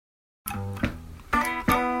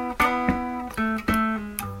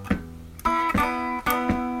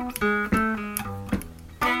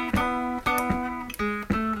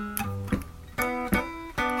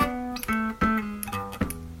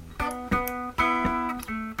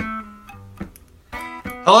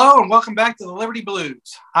Hello and welcome back to the Liberty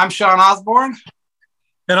Blues. I'm Sean Osborne.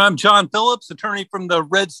 And I'm John Phillips, attorney from the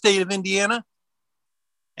red state of Indiana.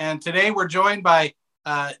 And today we're joined by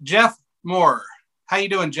Jeff Maurer. How you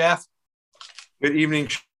doing, Jeff? Good evening,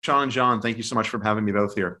 Sean and John. Thank you so much for having me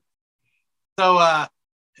both here. So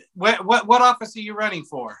what office are you running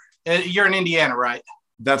for? You're in Indiana, right?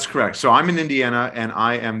 That's correct. So I'm in Indiana, and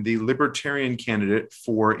I am the Libertarian candidate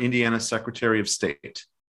for Indiana Secretary of State.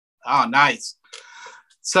 Oh, nice.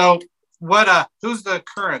 So who's the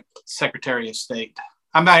current Secretary of State?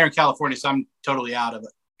 I'm out here in California, so I'm totally out of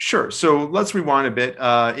it. Sure. So let's rewind a bit.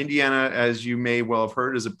 Indiana, as you may well have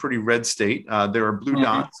heard, is a pretty red state. There are blue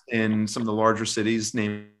dots in some of the larger cities,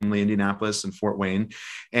 namely Indianapolis and Fort Wayne.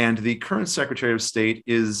 And the current Secretary of State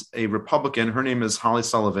is a Republican. Her name is Holly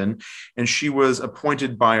Sullivan, and she was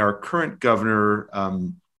appointed by our current governor,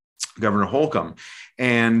 Governor Holcomb.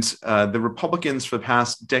 And the Republicans for the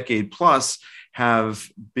past decade plus have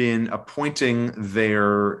been appointing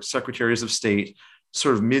their secretaries of state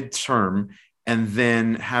sort of midterm and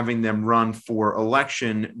then having them run for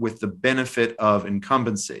election with the benefit of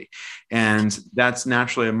incumbency. And that's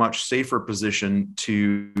naturally a much safer position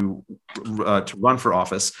to run for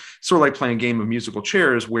office, sort of like playing a game of musical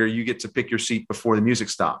chairs where you get to pick your seat before the music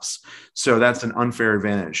stops. So that's an unfair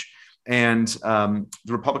advantage. And the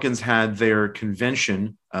Republicans had their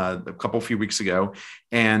convention a few weeks ago,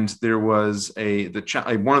 and there was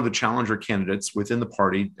one of the challenger candidates within the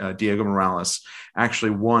party, Diego Morales, actually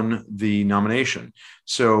won the nomination.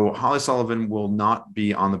 So Holly Sullivan will not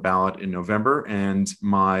be on the ballot in November, and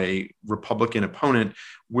my Republican opponent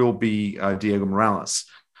will be Diego Morales.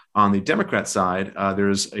 On the Democrat side,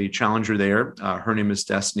 there's a challenger there. Her name is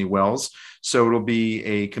Destiny Wells. So it'll be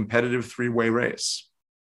a competitive three-way race.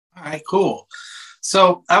 All right, cool.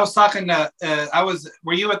 So I was talking to,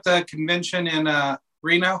 were you at the convention in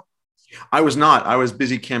Reno? I was not. I was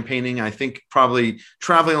busy campaigning. I think probably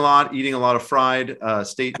traveling a lot, eating a lot of fried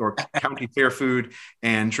state or county fair food,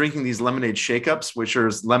 and drinking these lemonade shake-ups, which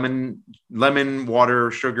are lemon,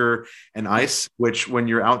 water, sugar, and ice, which when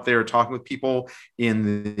you're out there talking with people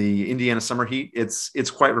in the Indiana summer heat,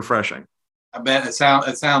 it's quite refreshing. I bet it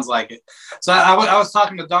sounds like it. So I was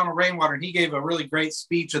talking to Donald Rainwater, and he gave a really great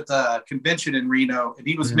speech at the convention in Reno, and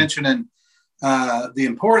he was mentioning the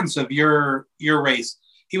importance of your race.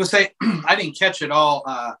 He was saying, I didn't catch it all.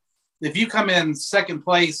 If you come in second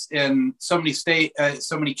place in so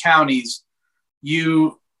many counties,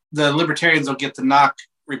 the Libertarians will get to knock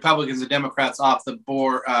Republicans and Democrats off the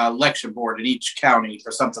election board in each county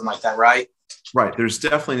or something like that, right? Right. There's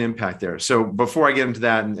definitely an impact there. So before I get into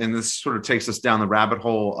that, and this sort of takes us down the rabbit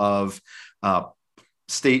hole of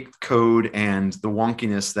state code and the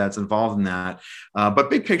wonkiness that's involved in that. But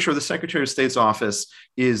big picture, the Secretary of State's office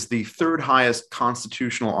is the third highest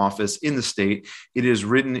constitutional office in the state. It is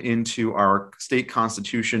written into our state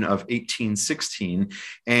constitution of 1816.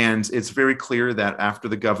 And it's very clear that after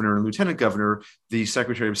the governor and lieutenant governor, the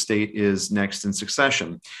Secretary of State is next in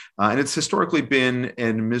succession. And it's historically been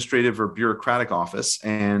an administrative or bureaucratic office.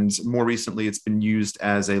 And more recently, it's been used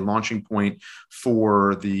as a launching point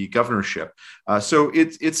for the governorship. So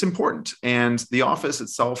it's important. And the office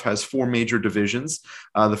itself has four major divisions.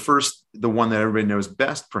 The first, the one that everybody knows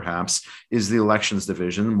best, perhaps, is the elections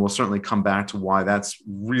division. And we'll certainly come back to why that's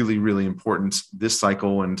really, really important this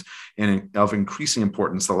cycle and of increasing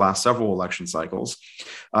importance the last several election cycles.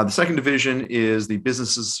 The second division is the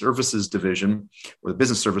business services division, or the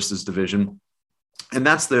business services division. And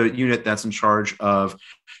that's the unit that's in charge of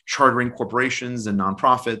chartering corporations and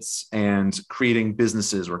nonprofits and creating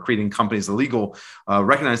businesses or creating companies,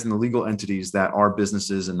 recognizing the legal entities that are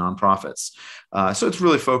businesses and nonprofits. So it's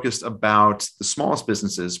really focused about the smallest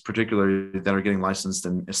businesses, particularly that are getting licensed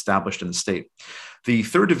and established in the state. The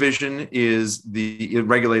third division it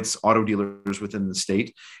regulates auto dealers within the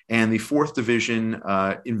state. And the fourth division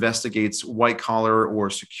investigates white collar or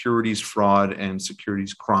securities fraud and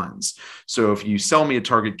securities crimes. So if you sell me a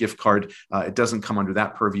Target gift card, it doesn't come under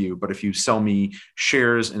that purview. But if you sell me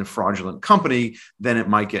shares in a fraudulent company, then it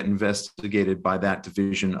might get investigated by that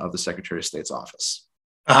division of the Secretary of State's office.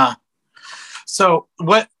 So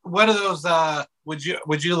what of those would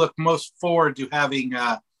you look most forward to having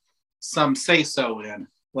some say-so in,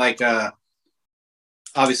 like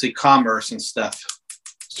obviously commerce and stuff?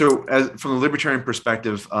 So from the libertarian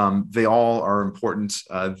perspective, they all are important.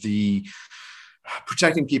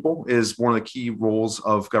 Protecting people is one of the key roles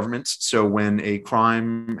of government. So when a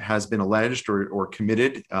crime has been alleged or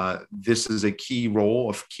committed, this is a key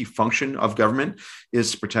function of government,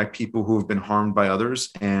 is to protect people who have been harmed by others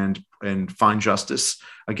and and find justice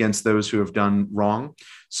against those who have done wrong.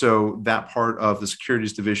 So that part of the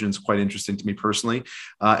securities division is quite interesting to me personally.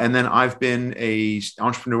 And then I've been an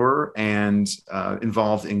entrepreneur and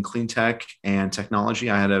involved in clean tech and technology.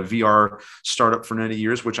 I had a VR startup for 90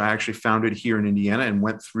 years, which I actually founded here in Indiana and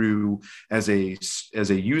went through as a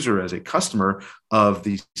user, as a customer of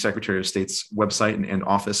the Secretary of State's website and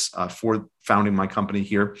office for founding my company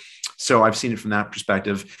here. So I've seen it from that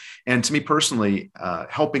perspective. And to me personally,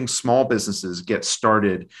 helping small businesses get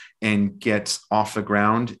started and get off the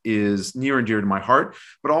ground is near and dear to my heart,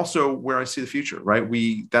 but also where I see the future, right?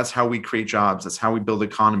 That's how we create jobs. That's how we build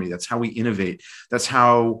economy. That's how we innovate. That's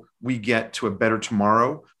how we get to a better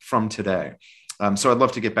tomorrow from today. So I'd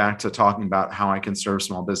love to get back to talking about how I can serve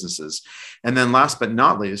small businesses. And then last but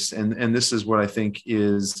not least, and this is what I think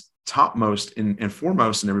is topmost and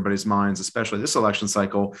foremost in everybody's minds, especially this election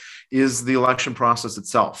cycle, is the election process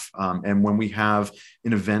itself. And when we have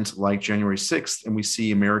an event like January 6th and we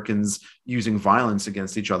see Americans using violence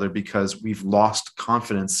against each other because we've lost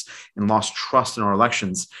confidence and lost trust in our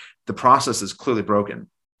elections, the process is clearly broken.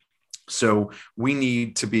 So we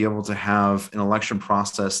need to be able to have an election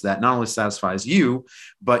process that not only satisfies you,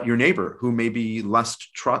 but your neighbor who may be less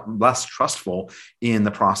trustful in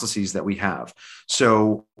the processes that we have.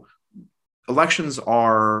 So elections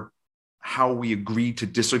are how we agree to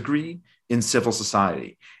disagree in civil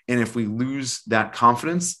society. And if we lose that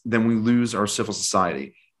confidence, then we lose our civil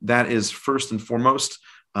society. That is first and foremost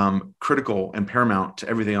critical and paramount to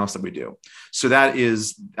everything else that we do. So that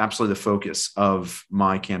is absolutely the focus of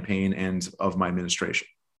my campaign and of my administration.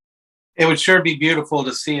 It would sure be beautiful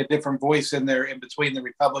to see a different voice in there in between the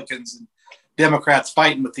Republicans and Democrats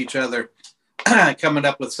fighting with each other, coming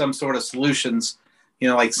up with some sort of solutions,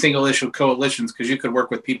 like single issue coalitions, because you could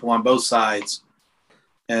work with people on both sides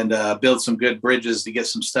and build some good bridges to get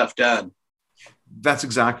some stuff done. That's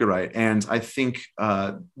exactly right. And I think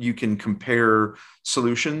you can compare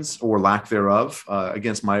solutions or lack thereof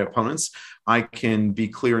against my opponents. I can be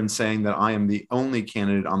clear in saying that I am the only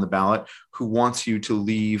candidate on the ballot who wants you to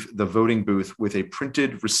leave the voting booth with a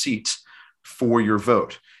printed receipt for your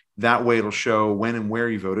vote. That way it'll show when and where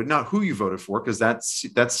you voted, not who you voted for, because that's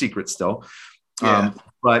secret still. Yeah.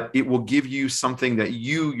 But it will give you something that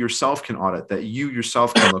you yourself can audit, that you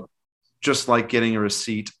yourself can look, just like getting a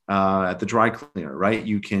receipt at the dry cleaner, right?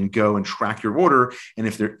 You can go and track your order. And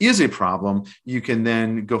if there is a problem, you can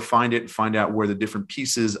then go find it and find out where the different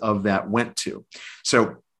pieces of that went to.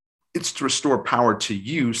 So it's to restore power to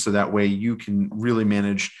you so that way you can really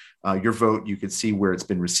manage your vote. You can see where it's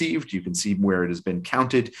been received. You can see where it has been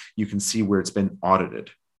counted. You can see where it's been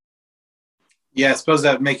audited. Yeah, I suppose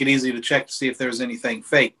that would make it easy to check to see if there's anything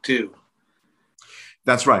fake too.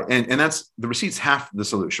 That's right. And that's the receipt's half the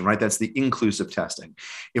solution, right? That's the inclusive testing.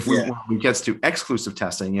 If when we get to exclusive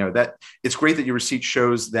testing, that it's great that your receipt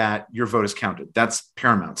shows that your vote is counted. That's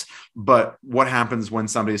paramount. But what happens when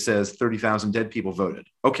somebody says 30,000 dead people voted?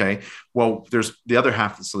 Okay, well, there's the other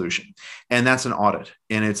half of the solution, and that's an audit.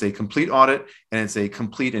 And it's a complete audit, and it's a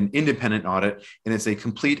complete and independent audit, and it's a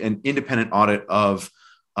complete and independent audit of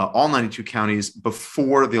all 92 counties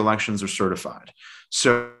before the elections are certified.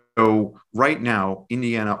 So right now,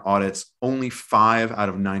 Indiana audits only 5 out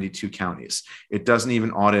of 92 counties. It doesn't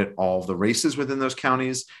even audit all of the races within those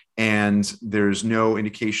counties, and there's no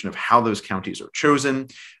indication of how those counties are chosen.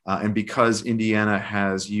 And because Indiana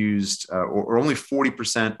has used, or only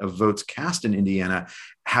 40% of votes cast in Indiana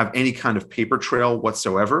have any kind of paper trail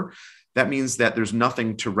whatsoever, that means that there's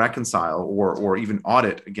nothing to reconcile or even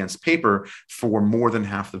audit against paper for more than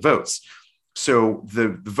half the votes. So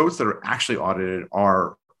the votes that are actually audited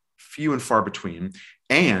are few and far between,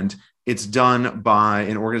 and it's done by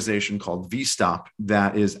an organization called VSTOP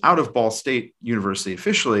that is out of Ball State University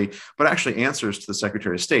officially, but actually answers to the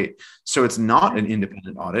Secretary of State. So it's not an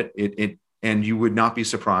independent audit. And you would not be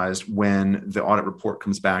surprised when the audit report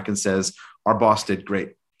comes back and says, our boss did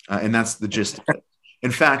great. And that's the gist of it.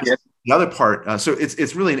 In fact, the other part, so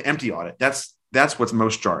it's really an empty audit. That's what's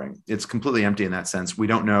most jarring. It's completely empty in that sense. We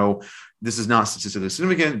don't know. This is not statistically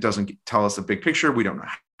significant. It doesn't tell us a big picture. We don't know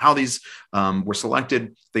how these were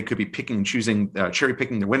selected. They could be picking and choosing, cherry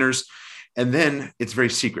picking the winners. And then it's very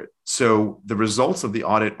secret. So the results of the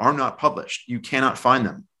audit are not published. You cannot find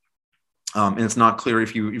them. And it's not clear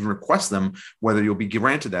if you even request them, whether you'll be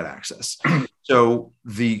granted that access. So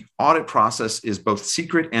the audit process is both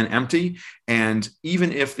secret and empty. And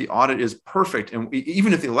even if the audit is perfect, and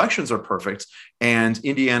even if the elections are perfect, and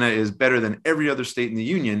Indiana is better than every other state in the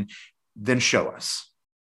union, then show us.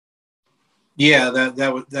 Yeah,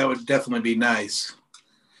 that would definitely be nice.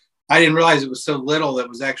 I didn't realize it was so little that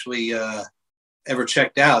was actually ever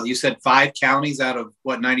checked out. You said 5 counties out of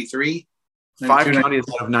what, 93? 5 counties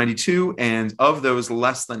out of 92, and of those,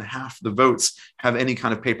 less than half the votes have any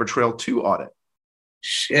kind of paper trail to audit.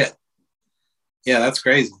 Shit. Yeah, that's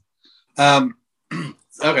crazy.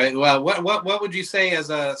 Okay, well, what would you say as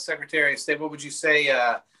a Secretary of State? What would you say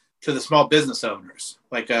to the small business owners?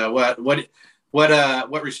 Like,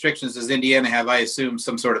 what restrictions does Indiana have? I assume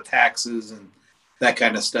some sort of taxes and that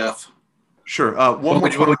kind of stuff. Sure. What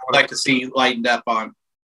would you like to see lightened up on?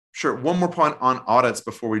 Sure. One more point on audits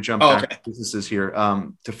before we jump back to businesses here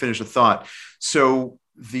to finish a thought. So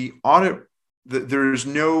the audit, there's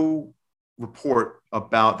no report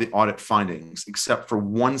about the audit findings except for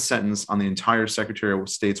one sentence on the entire Secretary of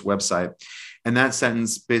State's website. And that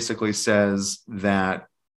sentence basically says that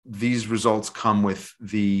these results come with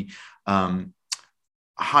the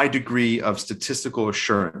high degree of statistical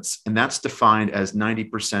assurance, and that's defined as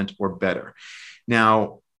 90% or better.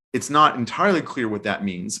 Now, it's not entirely clear what that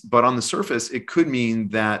means, but on the surface, it could mean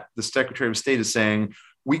that the Secretary of State is saying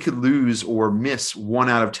we could lose or miss 1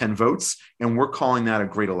 out of 10 votes, and we're calling that a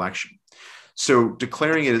great election. So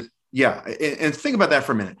declaring it, and think about that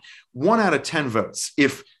for a minute. 1 out of 10 votes,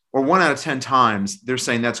 or 1 out of 10 times, they're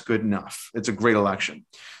saying that's good enough. It's a great election.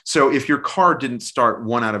 So if your car didn't start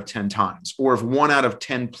 1 out of 10 times, or if 1 out of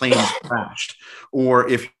 10 planes crashed, or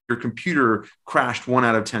if your computer crashed 1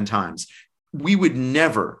 out of 10 times, we would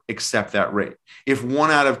never accept that rate. If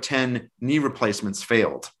 1 out of 10 knee replacements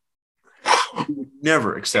failed, we would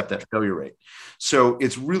never accept that failure rate. So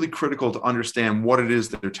it's really critical to understand what it is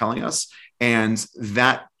that they're telling us. And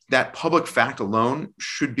that public fact alone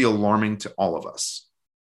should be alarming to all of us.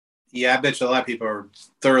 Yeah, I bet you a lot of people are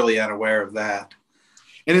thoroughly unaware of that.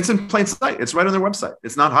 And it's in plain sight. It's right on their website.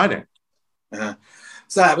 It's not hiding.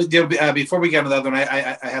 So before we get into the other one,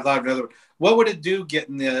 I have thought of another one. What would it do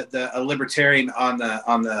getting a Libertarian on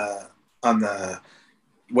the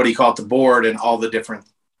what do you call it, the board and all the different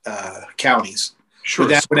counties? Sure.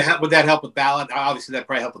 Would that help with ballot? Obviously, that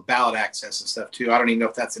probably help with ballot access and stuff too. I don't even know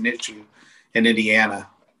if that's an issue in Indiana.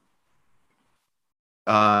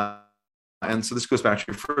 And so this goes back to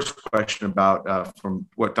your first question about from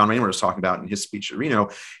what Don Raymer was talking about in his speech at Reno,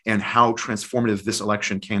 and how transformative this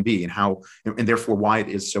election can be, and therefore why it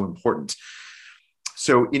is so important.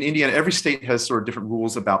 So in Indiana, every state has sort of different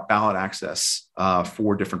rules about ballot access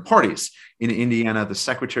for different parties. In Indiana, the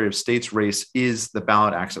Secretary of State's race is the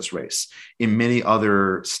ballot access race. In many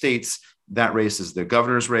other states, that race is the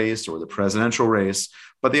governor's race or the presidential race.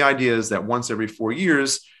 But the idea is that once every 4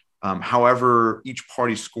 years, however each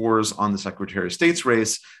party scores on the Secretary of State's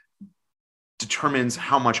race determines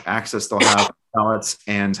how much access they'll have to ballots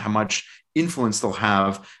and how much influence they'll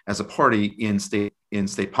have as a party in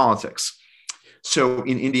state politics. So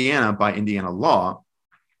in Indiana, by Indiana law,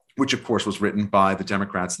 which of course was written by the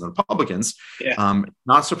Democrats and the Republicans,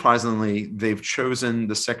 not surprisingly, they've chosen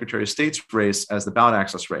the Secretary of State's race as the ballot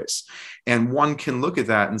access race. And one can look at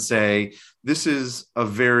that and say, this is a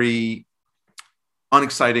very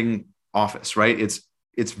unexciting office, right?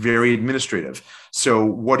 It's very administrative. So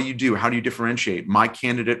what do? How do you differentiate? My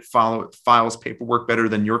candidate files paperwork better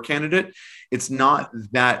than your candidate. It's not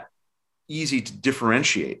that easy to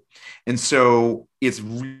differentiate. And so it's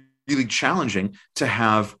really challenging to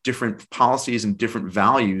have different policies and different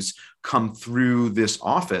values come through this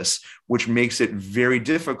office, which makes it very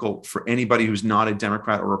difficult for anybody who's not a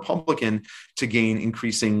Democrat or Republican to gain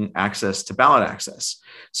increasing access to ballot access.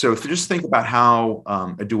 So if you just think about how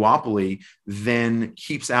a duopoly then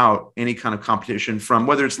keeps out any kind of competition from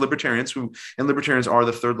whether it's Libertarians, and Libertarians are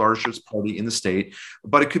the third largest party in the state,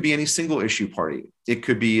 but it could be any single issue party. It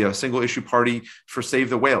could be a single issue party for Save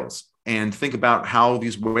the Whales. And think about how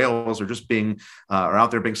these whales are just are out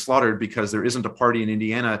there being slaughtered because there isn't a party in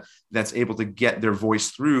Indiana that's able to get their voice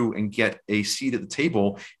through and get a seat at the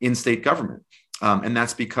table in state government. And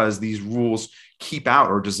that's because these rules keep out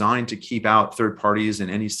or designed to keep out third parties and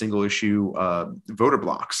any single issue voter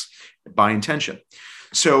blocks by intention.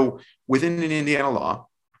 So within an Indiana law,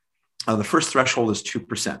 the first threshold is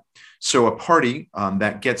 2%. So a party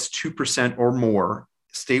that gets 2% or more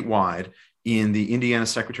statewide in the Indiana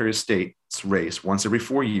Secretary of State's race once every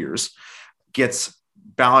 4 years gets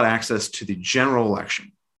ballot access to the general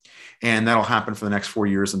election. And that'll happen for the next 4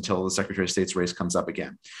 years until the Secretary of State's race comes up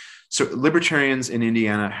again. So Libertarians in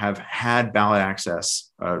Indiana have had ballot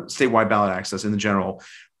access, statewide ballot access in the general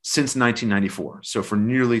since 1994. So for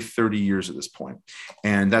nearly 30 years at this point.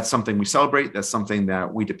 And that's something we celebrate. That's something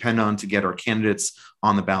that we depend on to get our candidates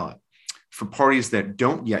on the ballot. For parties that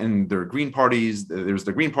don't yet, and there are Green parties, there's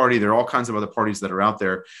the Green Party, there are all kinds of other parties that are out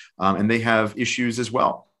there, and they have issues as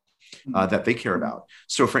well. that they care about.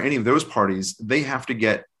 So for any of those parties, they have to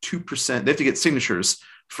get 2%. They have to get signatures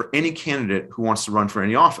for any candidate who wants to run for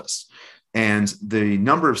any office. And the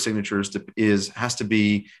number of signatures has to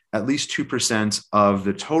be at least 2% of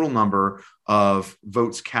the total number of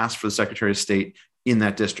votes cast for the Secretary of State in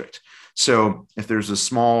that district. So if there's a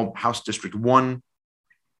small House District 1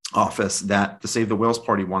 office that the Save the Whales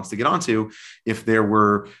Party wants to get onto, if there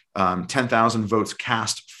were 10,000 votes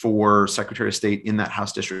cast for Secretary of State in that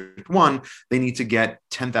House District 1, they need to get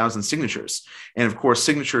 10,000 signatures. And of course,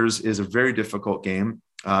 signatures is a very difficult game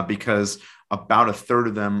because about a third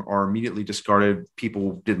of them are immediately discarded.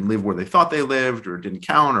 People didn't live where they thought they lived, or didn't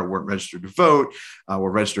count, or weren't registered to vote,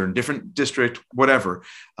 were registered in a different district, whatever.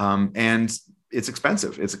 And it's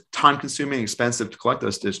expensive. It's time consuming, expensive to collect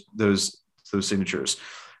those signatures.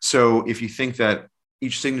 So if you think that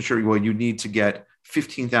each signature, well, you need to get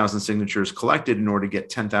 15,000 signatures collected in order to get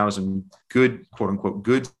 10,000 good, quote unquote,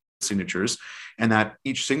 good signatures, and that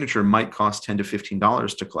each signature might cost $10 to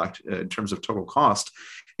 $15 to collect in terms of total cost,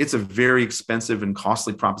 it's a very expensive and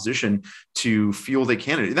costly proposition to field a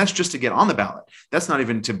candidate. And that's just to get on the ballot. That's not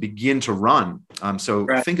even to begin to run. So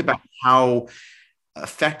right. Think about how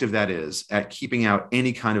effective that is at keeping out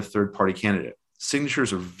any kind of third-party candidate.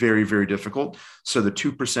 Signatures are very, very difficult. So the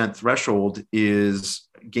 2% threshold is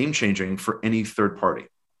game-changing for any third party.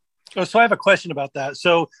 So I have a question about that.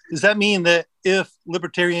 So does that mean that if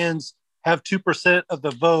Libertarians have 2% of the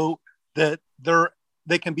vote, that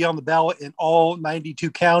they can be on the ballot in all 92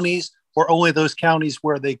 counties, or only those counties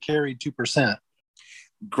where they carry 2%?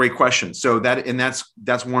 Great question. So that's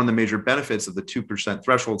one of the major benefits of the 2%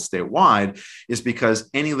 threshold statewide, is because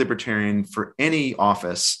any Libertarian for any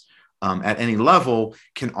office at any level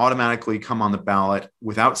can automatically come on the ballot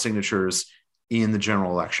without signatures in the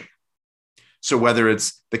general election. So whether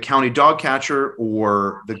it's the county dog catcher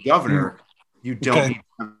or the governor, you don't need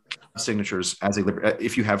signatures as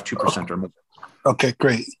if you have 2% or more. Okay,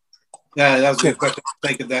 great. Yeah, that was a good question. I'm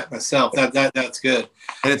thinking that myself. That's good.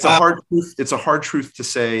 And it's a hard truth. It's a hard truth to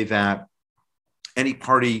say that any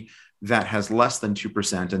party that has less than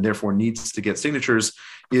 2% and therefore needs to get signatures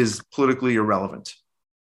is politically irrelevant.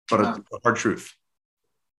 But a hard truth.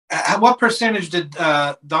 What percentage did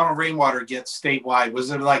Donald Rainwater get statewide?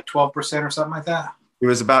 Was it like 12% or something like that? It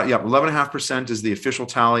was about 11.5% is the official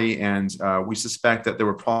tally, and we suspect that there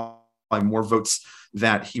were probably more votes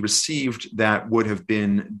that he received that would have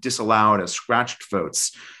been disallowed as scratched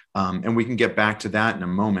votes. And we can get back to that in a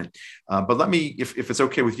moment. But let me, if it's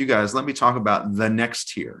okay with you guys, let me talk about the next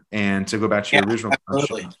tier, and to go back to your original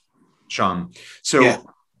question, Sean. So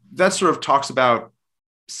that sort of talks about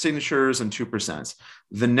signatures and 2%.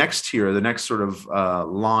 The next tier, the next sort of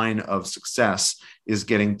line of success, is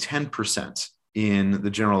getting 10% in the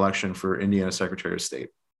general election for Indiana Secretary of State.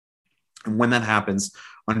 And when that happens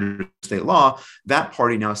under state law, that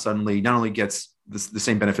party now suddenly not only gets the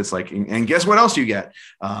same benefits, and guess what else you get?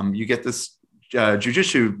 You get this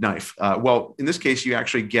jujitsu knife. Well, in this case, you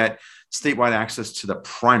actually get statewide access to the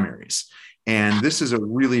primaries. And this is a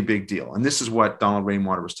really big deal. And this is what Donald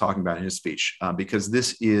Rainwater was talking about in his speech, because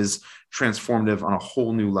this is transformative on a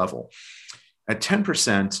whole new level. At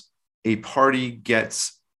 10%, a party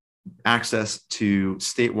gets access to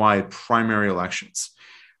statewide primary elections.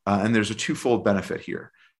 And there's a twofold benefit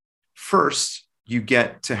here. First, you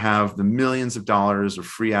get to have the millions of dollars of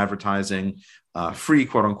free advertising, free,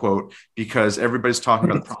 quote unquote, because everybody's talking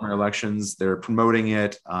about the primary elections. They're promoting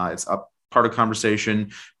it. It's up. Part of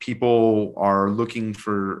conversation. People are looking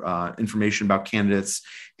for information about candidates,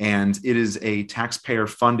 and it is a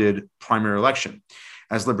taxpayer-funded primary election.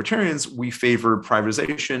 As Libertarians, we favor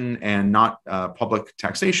privatization and not public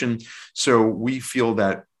taxation. So we feel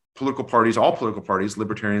that political parties, all political parties,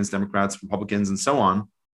 Libertarians, Democrats, Republicans, and so on,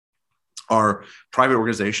 are private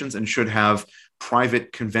organizations and should have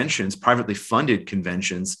private conventions, privately funded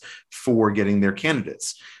conventions for getting their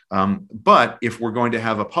candidates. But if we're going to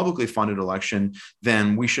have a publicly funded election,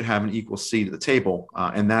 then we should have an equal seat at the table.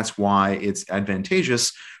 And that's why it's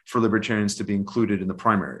advantageous for Libertarians to be included in the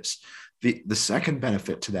primaries. The second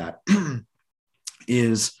benefit to that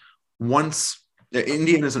is once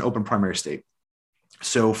Indiana is an open primary state.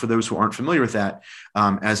 So for those who aren't familiar with that,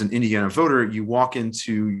 as an Indiana voter, you walk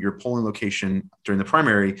into your polling location during the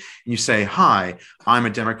primary and you say, "Hi, I'm a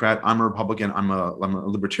Democrat, I'm a Republican, I'm a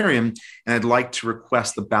Libertarian, and I'd like to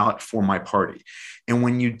request the ballot for my party." And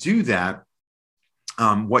when you do that,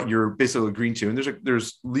 what you're basically agreeing to, and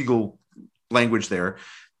there's legal language there,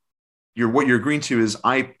 what you're agreeing to is,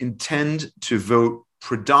 I intend to vote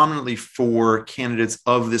predominantly for candidates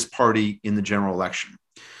of this party in the general election.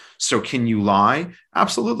 So can you lie?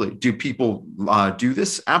 Absolutely. Do people do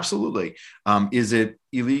this? Absolutely. Is it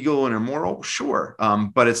illegal and immoral? Sure.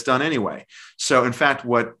 But it's done anyway. So in fact,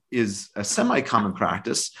 what is a semi-common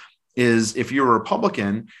practice is if you're a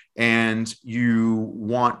Republican and you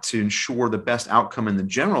want to ensure the best outcome in the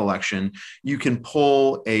general election, you can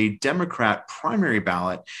pull a Democrat primary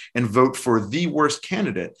ballot and vote for the worst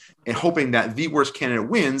candidate, and hoping that the worst candidate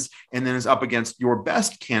wins and then is up against your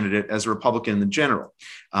best candidate as a Republican in the general.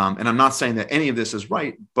 And I'm not saying that any of this is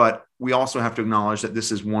right, but we also have to acknowledge that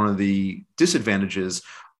this is one of the disadvantages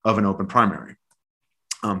of an open primary.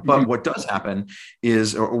 But what does happen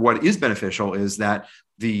is, or what is beneficial, is that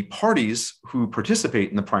the parties who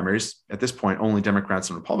participate in the primaries, at this point, only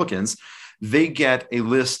Democrats and Republicans, they get a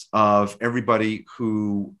list of everybody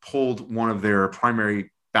who pulled one of their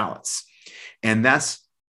primary ballots. And that's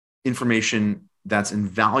information that's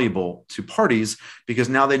invaluable to parties, because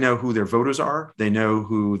now they know who their voters are, they know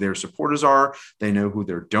who their supporters are, they know who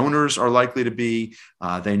their donors are likely to be,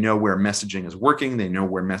 they know where messaging is working, they know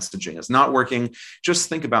where messaging is not working. Just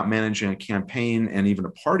think about managing a campaign and even a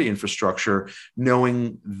party infrastructure,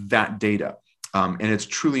 knowing that data. And it's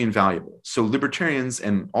truly invaluable. So libertarians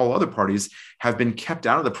and all other parties have been kept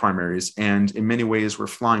out of the primaries, and in many ways we're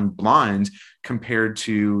flying blind compared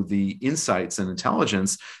to the insights and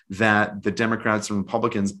intelligence that the Democrats and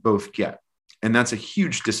Republicans both get. And that's a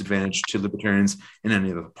huge disadvantage to libertarians in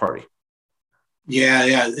any other party. Yeah,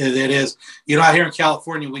 it is. Out here in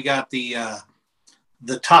California, we got the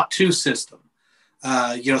top two system.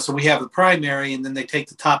 So we have the primary, and then they take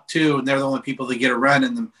the top two, and they're the only people that get a run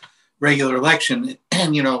in the regular election.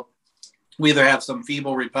 And we either have some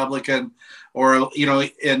feeble Republican, or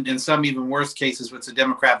in some even worse cases, it's a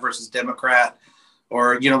Democrat versus Democrat,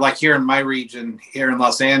 or like here in my region, here in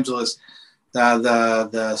Los Angeles,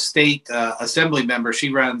 the state assembly member,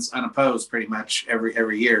 she runs unopposed pretty much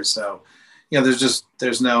every year. So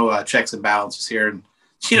there's no checks and balances here, and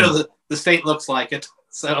the state looks like it.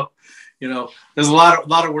 So there's a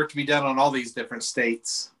lot of work to be done on all these different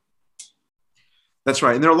states. That's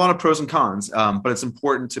right. And there are a lot of pros and cons, but it's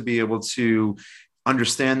important to be able to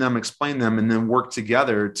understand them, explain them, and then work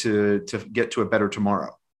together to get to a better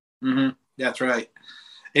tomorrow. Mm-hmm. That's right.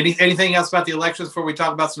 Anything else about the elections before we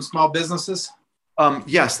talk about some small businesses?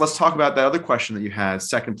 Yes. Let's talk about that other question that you had,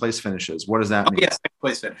 second place finishes. What does that mean? Yes, second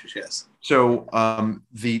place finishes, yes. So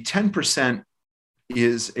the 10%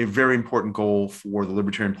 is a very important goal for the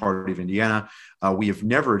Libertarian Party of Indiana. We have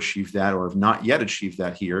never achieved that, or have not yet achieved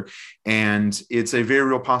that here. And it's a very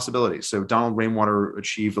real possibility. So Donald Rainwater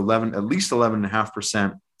achieved at least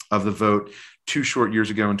 11.5% of the vote 2 short years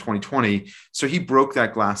ago in 2020. So he broke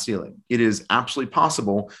that glass ceiling. It is absolutely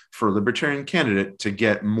possible for a Libertarian candidate to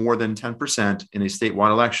get more than 10% in a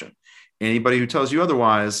statewide election. Anybody who tells you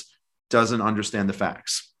otherwise doesn't understand the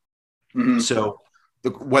facts. Mm-hmm. So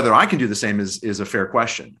whether I can do the same is a fair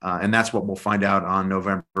question. And that's what we'll find out on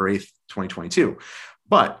November 8th, 2022.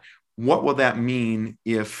 But what will that mean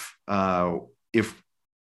if as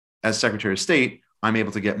Secretary of State, I'm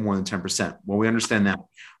able to get more than 10%? Well, we understand that.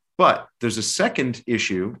 But there's a second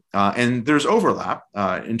issue, and there's overlap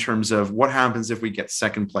in terms of what happens if we get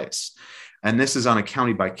second place. And this is on a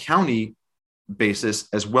county by county basis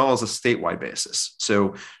as well as a statewide basis.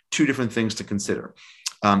 So 2 different things to consider.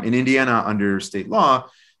 In Indiana, under state law,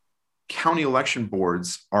 county election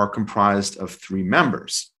boards are comprised of 3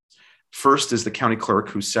 members. First is the county clerk,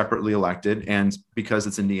 who's separately elected. And because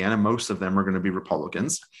it's Indiana, most of them are going to be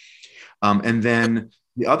Republicans. And then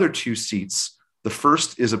the other 2 seats, the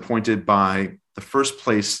first is appointed by the first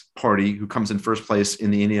place party, who comes in first place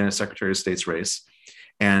in the Indiana Secretary of State's race.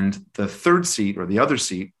 And the third seat, or the other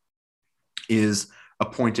seat, is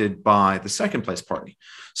appointed by the second place party.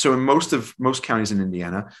 So in most counties in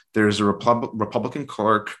Indiana, there's a Republican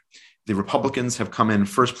clerk. The Republicans have come in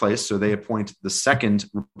first place, so they appoint the second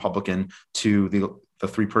Republican to the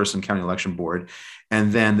 3-person county election board.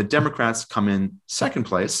 And then the Democrats come in second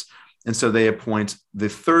place, and so they appoint the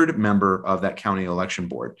third member of that county election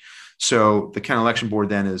board. So the county election board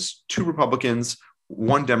then is 2 Republicans,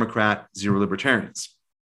 1 Democrat, 0 Libertarians.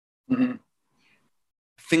 Mm-hmm.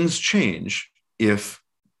 Things change if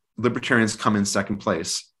Libertarians come in second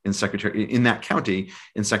place in that county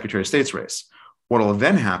in Secretary of State's race. What will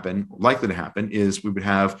then happen, likely to happen, is we would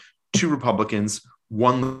have 2 Republicans,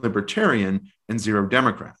 1 Libertarian, and 0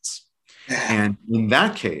 Democrats. And in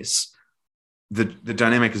that case, the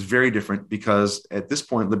dynamic is very different, because at this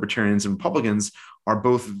point, Libertarians and Republicans are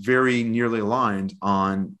both very nearly aligned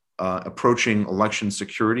on approaching election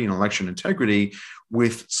security and election integrity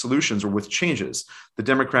with solutions or with changes. The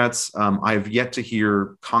Democrats, I have yet to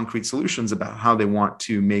hear concrete solutions about how they want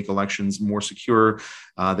to make elections more secure.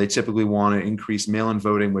 They typically want to increase mail-in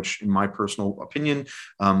voting, which in my personal opinion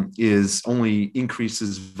is only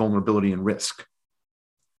increases vulnerability and risk.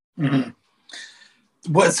 Mm-hmm.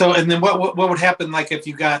 What would happen like if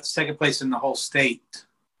you got second place in the whole state?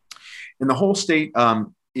 In the whole state,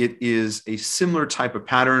 it is a similar type of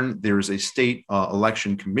pattern. There's a state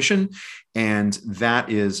election commission, and that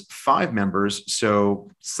is 5 members. So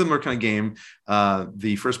similar kind of game.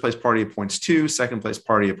 The first place party appoints 2, second place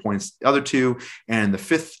party appoints the other 2, and the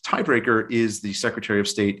 5th tiebreaker is the Secretary of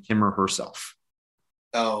State, him or herself.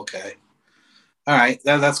 Oh, okay. All right.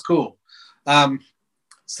 That's cool.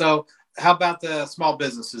 So how about the small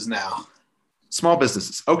businesses now? Small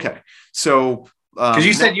businesses. Okay. So because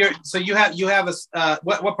you said you have a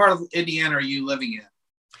what part of Indiana are you living in?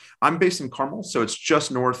 I'm based in Carmel, so it's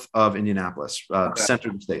just north of Indianapolis, center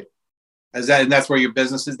of the state. And that's where your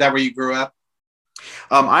business is? That where you grew up?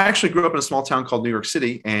 I actually grew up in a small town called New York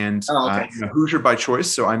City, and I'm a Hoosier by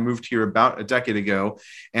choice. So I moved here about a decade ago,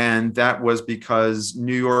 and that was because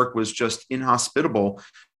New York was just inhospitable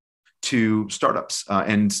to startups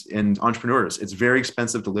and entrepreneurs. It's very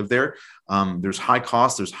expensive to live there. There's high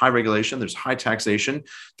costs, there's high regulation, there's high taxation.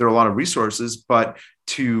 There are a lot of resources, but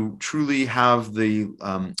to truly have the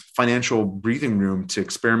financial breathing room to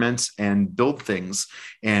experiment and build things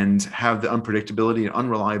and have the unpredictability and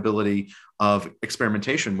unreliability of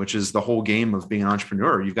experimentation, which is the whole game of being an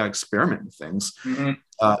entrepreneur. You've got to experiment with things.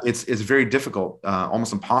 Mm-hmm. It's very difficult,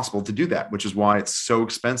 almost impossible to do that, which is why it's so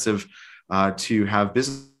expensive to have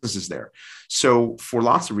businesses there. So for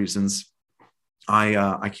lots of reasons,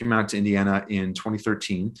 I came out to Indiana in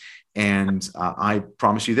 2013, and I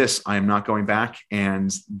promise you this, I am not going back.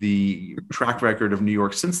 And the track record of New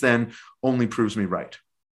York since then only proves me right.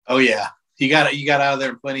 Oh yeah. You got out of there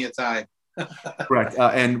in plenty of time. Correct.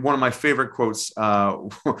 And one of my favorite quotes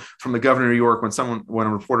from the governor of New York, when a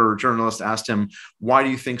reporter or journalist asked him, why do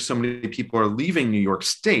you think so many people are leaving New York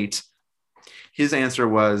State? His answer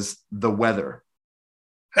was the weather.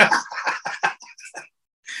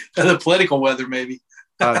 The political weather, maybe.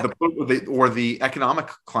 Or the economic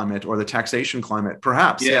climate or the taxation climate,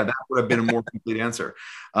 perhaps. Yeah, that would have been a more complete answer.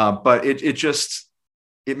 But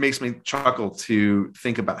it makes me chuckle to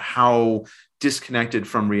think about how disconnected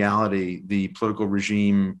from reality the political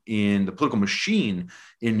regime in the political machine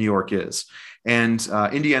in New York is. And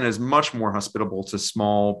Indiana is much more hospitable to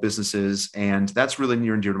small businesses, and that's really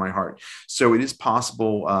near and dear to my heart. So it is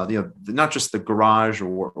possible, not just the garage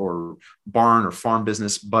or barn or farm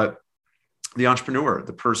business, but the entrepreneur,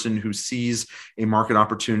 the person who sees a market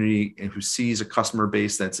opportunity and who sees a customer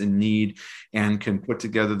base that's in need and can put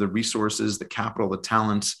together the resources, the capital, the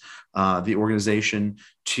talent, the organization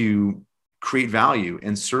to create value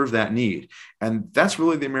and serve that need. And that's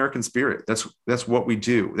really the American spirit. That's what we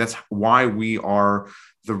do. That's why we are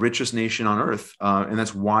the richest nation on earth. And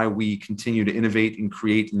that's why we continue to innovate and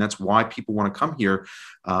create. And that's why people want to come here,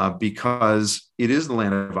 because it is the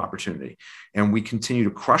land of opportunity. And we continue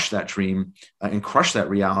to crush that dream and crush that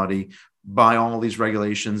reality by all these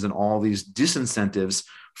regulations and all these disincentives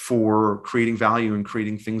for creating value and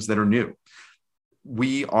creating things that are new.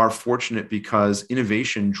 We are fortunate because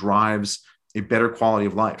innovation drives a better quality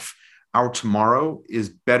of life. Our tomorrow is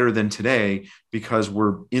better than today because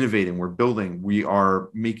we're innovating, we're building,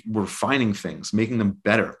 we're finding things, making them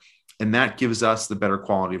better. And that gives us the better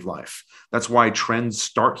quality of life. That's why trends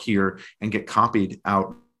start here and get copied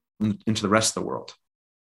out into the rest of the world.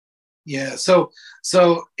 Yeah. So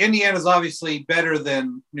Indiana is obviously better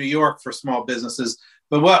than New York for small businesses,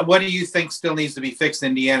 but what do you think still needs to be fixed in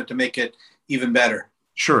Indiana to make it even better?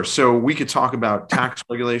 Sure. So we could talk about tax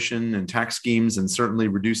regulation and tax schemes, and certainly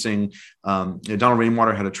reducing. Donald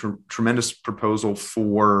Rainwater had a tremendous proposal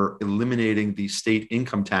for eliminating the state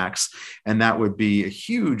income tax, and that would be a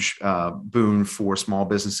huge boon for small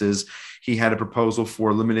businesses. He had a proposal for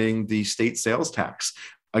eliminating the state sales tax.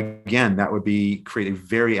 Again, that would create a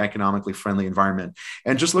very economically friendly environment.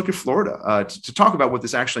 And just look at Florida to talk about what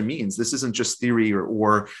this actually means. This isn't just theory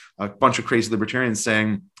or a bunch of crazy libertarians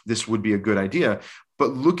saying this would be a good idea,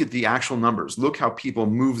 but look at the actual numbers. Look how people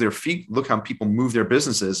move their feet. Look how people move their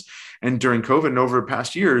businesses. And during COVID and over the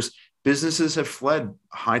past years, businesses have fled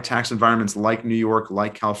high tax environments like New York,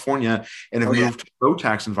 like California, and have moved to low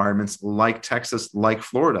tax environments like Texas, like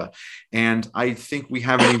Florida. And I think we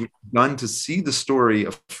haven't even begun to see the story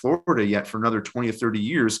of Florida yet for another 20 or 30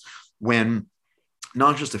 years, when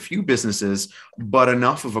not just a few businesses, but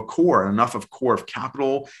enough of a core of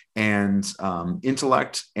capital and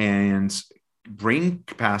intellect and brain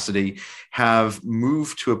capacity have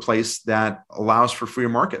moved to a place that allows for freer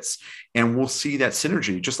markets. And we'll see that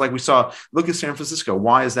synergy, just like we saw. Look at San Francisco.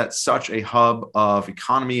 Why is that such a hub of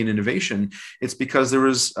economy and innovation? It's because there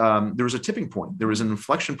was a tipping point. There was an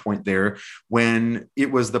inflection point there when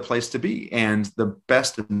it was the place to be. And the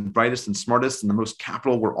best and brightest and smartest and the most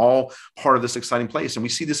capital were all part of this exciting place. And we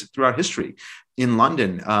see this throughout history. In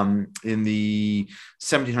London, in the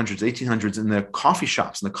 1700s, 1800s, in the coffee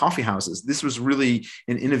shops and the coffee houses, this was really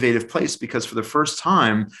an innovative place because for the first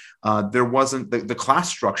time, there wasn't the class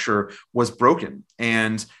structure was broken,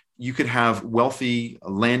 and you could have wealthy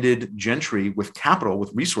landed gentry with capital,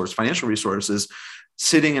 with financial resources,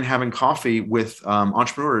 sitting and having coffee with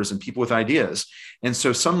entrepreneurs and people with ideas. And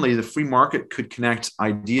so suddenly the free market could connect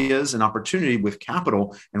ideas and opportunity with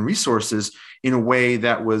capital and resources in a way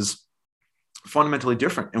that was fundamentally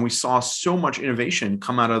different. And we saw so much innovation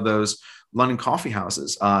come out of those London coffee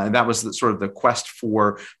houses. And that was sort of the quest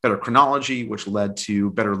for better chronology, which led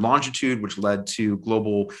to better longitude, which led to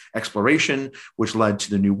global exploration, which led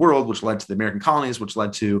to the New World, which led to the American colonies, which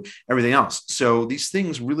led to everything else. So these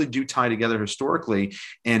things really do tie together historically.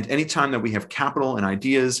 And anytime that we have capital and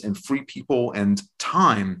ideas and free people and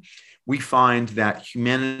time, we find that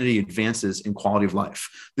humanity advances in quality of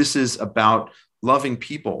life. This is about loving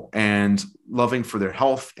people and loving for their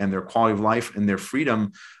health and their quality of life and their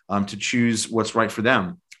freedom to choose what's right for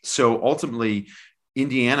them. So ultimately,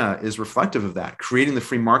 Indiana is reflective of that, creating the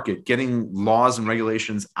free market, getting laws and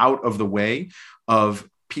regulations out of the way of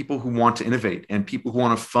people who want to innovate and people who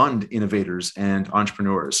want to fund innovators and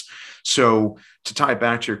entrepreneurs. So to tie it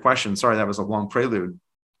back to your question, sorry, that was a long prelude.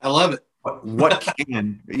 I love it. What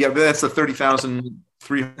can, yeah, but that's a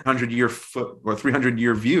 30,300-year foot or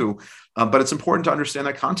 300-year view. But it's important to understand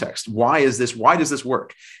that context. Why does this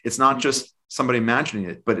work? It's not just somebody imagining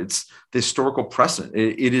it, but it's the historical precedent.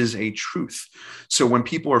 It is a truth. So when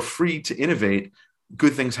people are free to innovate,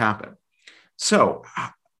 good things happen. So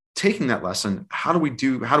taking that lesson, how do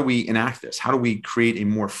we enact this? How do we create a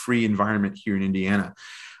more free environment here in Indiana?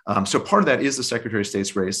 So part of that is the Secretary of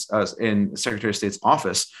State's race in Secretary of State's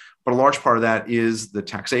office. But a large part of that is the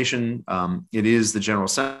taxation. It is the General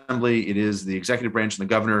Assembly. It is the executive branch and the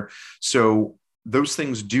governor. So those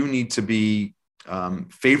things do need to be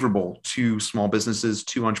favorable to small businesses,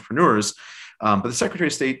 to entrepreneurs. But the Secretary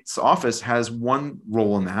of State's office has one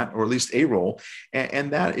role in that, or at least a role,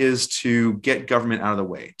 and that is to get government out of the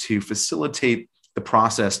way, to facilitate the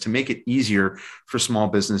process, to make it easier for small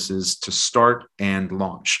businesses to start and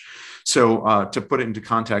launch. So to put it into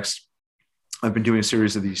context, I've been doing a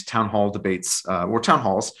series of these town hall debates or town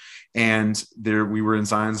halls. And we were in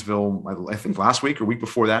Zionsville, I think last week or week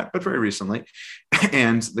before that, but very recently.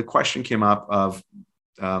 And the question came up of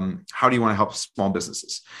how do you want to help small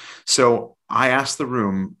businesses? So I asked the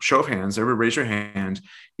room, show of hands, everybody raise your hand,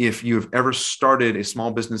 if you have ever started a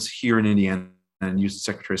small business here in Indiana and used the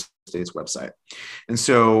Secretary of State's website. And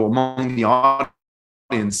so among the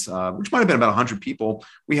audience, which might have been about 100 people,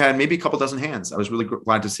 we had maybe a couple dozen hands. I was really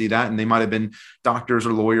glad to see that. And they might have been doctors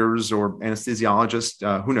or lawyers or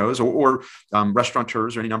anesthesiologists, who knows, or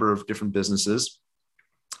restaurateurs or any number of different businesses.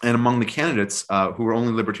 And among the candidates who were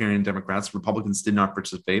only Libertarian Democrats, Republicans did not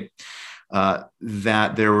participate,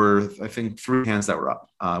 that there were, I think, 3 hands that were up.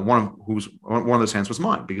 One of those hands was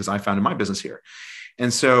mine because I founded my business here.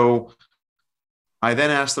 And so I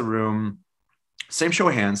then asked the room, same show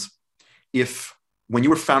of hands, if when you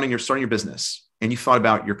were starting your business and you thought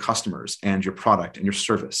about your customers and your product and your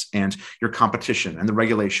service and your competition and the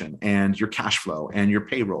regulation and your cash flow and your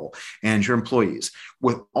payroll and your employees,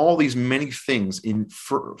 with all these many things in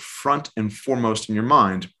front and foremost in your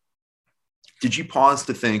mind, did you pause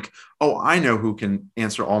to think, oh, I know who can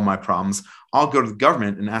answer all my problems. I'll go to the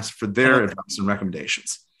government and ask for their advice and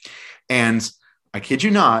recommendations. And I kid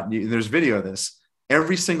you not, there's video of this.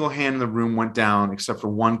 Every single hand in the room went down except for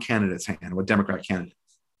one candidate's hand, a Democrat candidate.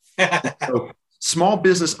 So small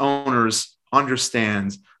business owners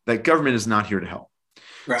understand that government is not here to help.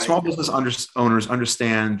 Right. Small business owners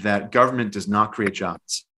understand that government does not create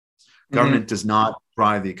jobs. Government does not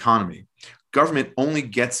drive the economy. Government only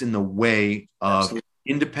gets in the way of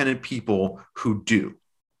independent people who do.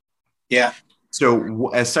 Yeah.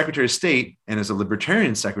 So as Secretary of State and as a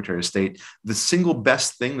Libertarian Secretary of State, the single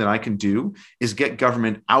best thing that I can do is get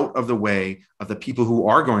government out of the way of the people who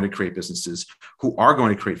are going to create businesses, who are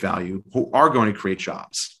going to create value, who are going to create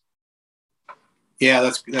jobs. Yeah,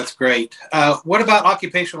 that's great. What about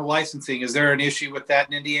occupational licensing? Is there an issue with that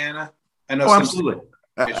in Indiana? I know. Absolutely.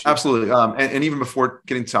 Absolutely. And even before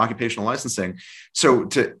getting to occupational licensing, so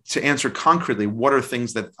to answer concretely, what are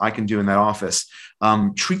things that I can do in that office?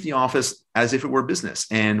 Treat the office as if it were business,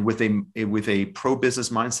 and with a pro-business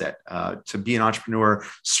mindset, to be an entrepreneur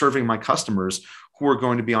serving my customers who are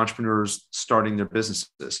going to be entrepreneurs starting their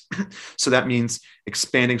businesses. So that means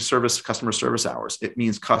expanding customer service hours. It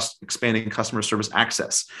means expanding customer service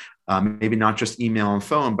access, maybe not just email and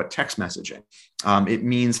phone, but text messaging. It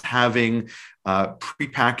means having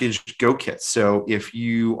prepackaged go kits. So if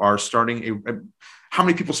you are starting how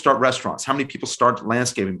many people start restaurants? How many people start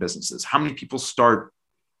landscaping businesses? How many people start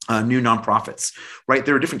new nonprofits, right?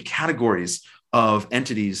 There are different categories of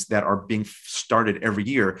entities that are being started every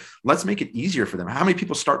year. Let's make it easier for them. How many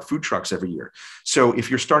people start food trucks every year? So if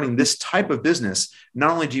you're starting this type of business,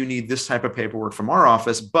 not only do you need this type of paperwork from our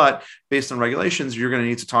office, but based on regulations, you're going to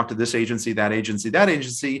need to talk to this agency, that agency, that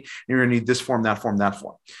agency, and you're going to need this form, that form, that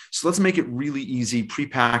form. So let's make it really easy,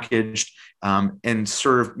 prepackaged, and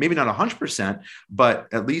serve maybe not 100%, but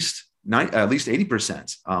at least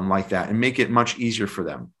 80% like that, and make it much easier for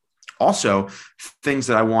them. Also, things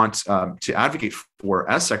that I want to advocate for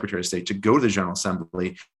as Secretary of State, to go to the General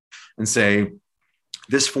Assembly and say,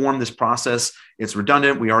 this form, this process, it's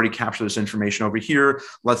redundant. We already capture this information over here.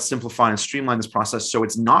 Let's simplify and streamline this process so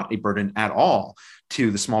it's not a burden at all to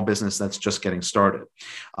the small business that's just getting started.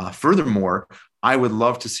 Furthermore, I would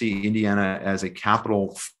love to see Indiana as a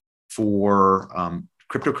capital for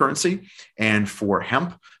cryptocurrency and for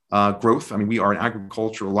hemp growth. I mean, we are an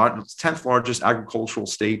 10th largest agricultural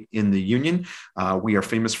state in the union. We are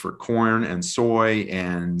famous for corn and soy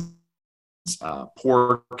and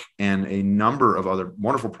pork and a number of other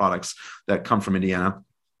wonderful products that come from Indiana.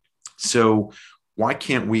 So why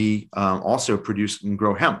can't we also produce and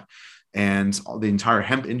grow hemp? And the entire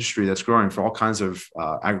hemp industry that's growing for all kinds of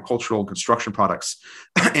agricultural construction products.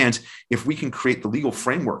 And if we can create the legal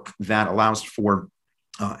framework that allows for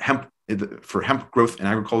hemp growth in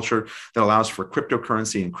agriculture, that allows for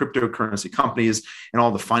cryptocurrency and cryptocurrency companies and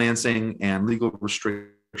all the financing and legal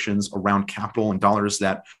restrictions around capital and dollars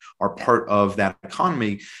that are part of that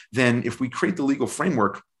economy, then if we create the legal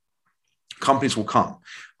framework, companies will come.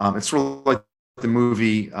 It's sort of like the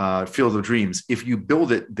movie Field of Dreams. If you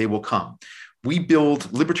build it, they will come.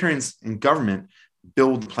 Libertarians in government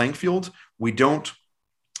build the playing field. We don't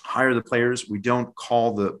hire the players. We don't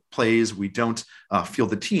call the plays. We don't field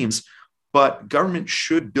the teams. But government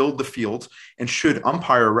should build the field and should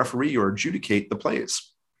umpire, referee, or adjudicate the plays.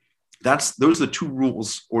 Those are the two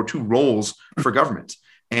rules or two roles for government.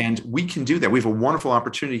 And we can do that. We have a wonderful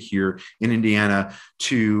opportunity here in Indiana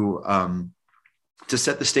to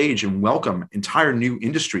set the stage and welcome entire new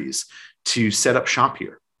industries to set up shop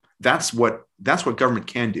here. That's what government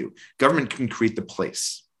can do. Government can create the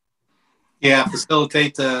place. Yeah,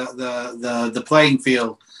 facilitate the playing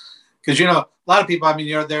field. Because, a lot of people, I mean,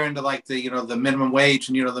 they're into like the minimum wage,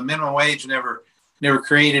 and, the minimum wage never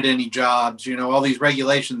created any jobs. All these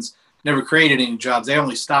regulations never created any jobs. They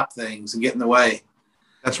only stop things and get in the way.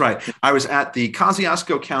 That's right. I was at the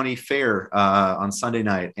Kosciuszko County Fair on Sunday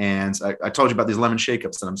night, and I told you about these lemon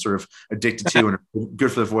shake-ups that I'm sort of addicted to and are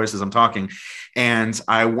good for the voice as I'm talking. And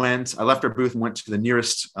I left our booth and went to the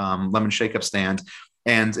nearest lemon shake-up stand,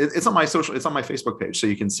 and it's on my Facebook page, so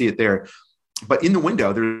you can see it there. But in the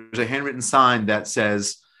window, there's a handwritten sign that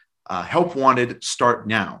says, "Help wanted, start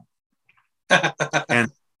now."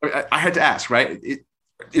 And I had to ask, right?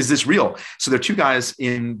 Is this real? So there are two guys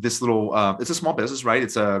in this little, it's a small business, right?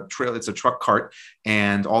 It's a truck cart,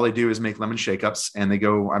 and all they do is make lemon shake-ups, and they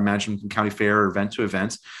go, I imagine, from county fair or event to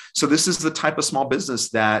event. So this is the type of small business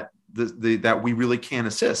that that we really can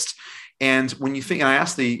assist. And when you think, and I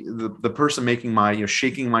asked the person making my,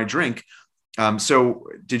 shaking my drink, so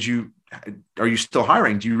are you still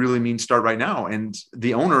hiring? Do you really mean start right now? And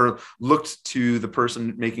the owner looked to the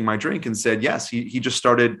person making my drink and said, yes, he just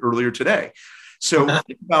started earlier today. So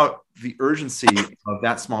think about the urgency of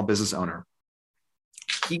that small business owner.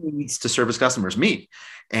 He needs to serve his customers, me,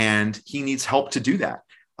 and he needs help to do that.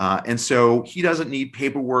 And so he doesn't need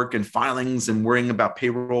paperwork and filings and worrying about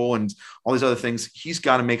payroll and all these other things. He's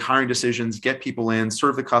got to make hiring decisions, get people in,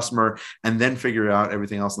 serve the customer, and then figure out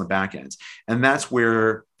everything else on the back end. And that's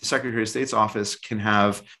where the Secretary of State's office can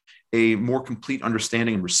have a more complete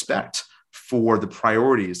understanding and respect for the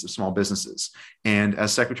priorities of small businesses. And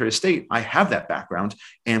as Secretary of State, I have that background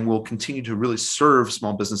and will continue to really serve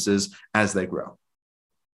small businesses as they grow.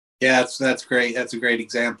 Yeah, that's great. That's a great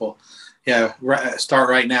example. Yeah, start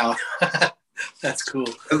right now. That's cool.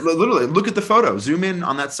 Literally, look at the photo. Zoom in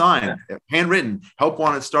on that sign. Handwritten. Help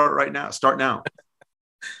wanted. Start right now. Start now.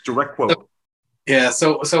 Direct quote.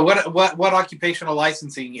 So what occupational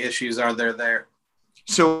licensing issues are there?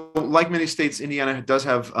 So, like many states, Indiana does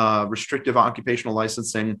have restrictive occupational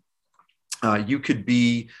licensing.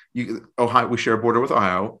 Ohio, we share a border with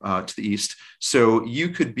Ohio to the east. So you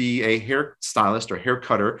could be a hairstylist or hair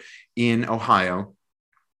cutter in Ohio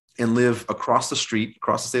and live across the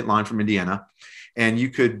state line from Indiana. And you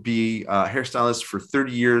could be a hairstylist for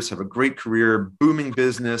 30 years, have a great career, booming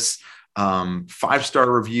business,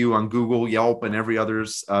 5-star review on Google, Yelp, and every other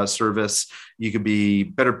service. You could be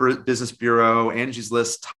Better Business Bureau, Angie's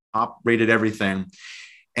List, top rated everything.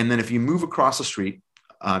 And then if you move across the street,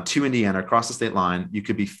 to Indiana, across the state line, you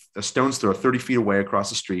could be a stone's throw, 30 feet away across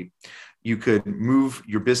the street. You could move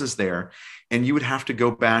your business there, and you would have to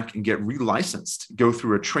go back and get relicensed, go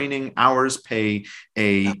through a training, hours, pay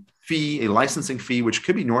a fee, a licensing fee, which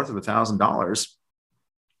could be north of $1,000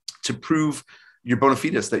 to prove your bona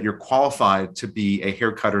fides that you're qualified to be a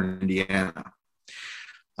hair cutter in Indiana.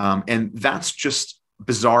 And that's just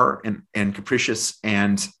bizarre and capricious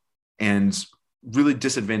and really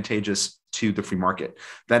disadvantageous to the free market.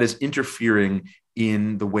 That is interfering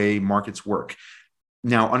in the way markets work.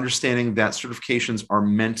 Now, understanding that certifications are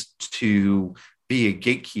meant to be a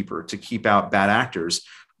gatekeeper to keep out bad actors,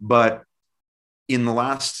 but in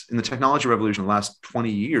the technology revolution, the last 20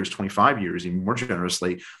 years, 25 years, even more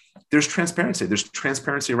generously, there's transparency. There's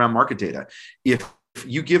transparency around market data. If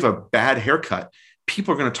you give a bad haircut,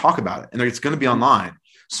 people are going to talk about it, and it's going to be online.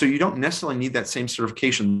 So you don't necessarily need that same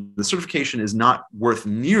certification. The certification is not worth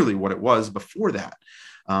nearly what it was before that,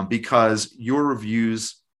 because your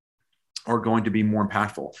reviews are going to be more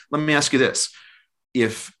impactful. Let me ask you this.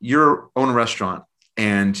 If you own a restaurant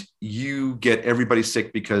and you get everybody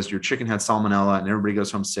sick because your chicken had salmonella and everybody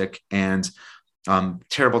goes home sick, and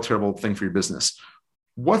terrible, terrible thing for your business,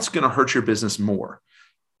 what's going to hurt your business more?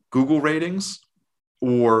 Google ratings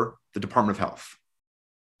or the Department of Health?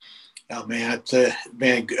 Oh man,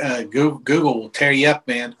 Google will tear you up,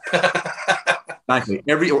 man. Exactly.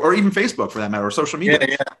 Or even Facebook for that matter, or social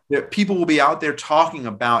media. Yeah. People will be out there talking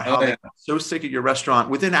about how they got so sick at your restaurant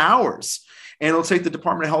within hours. And it'll take the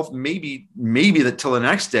Department of Health maybe till the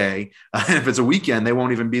next day. And if it's a weekend, they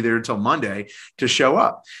won't even be there until Monday to show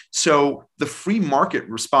up. So the free market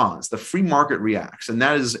responds, the free market reacts. And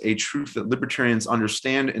that is a truth that libertarians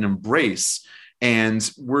understand and embrace.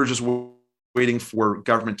 And we're just waiting for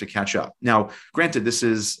government to catch up. Now, granted, this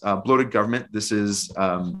is bloated government.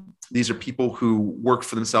 These are people who work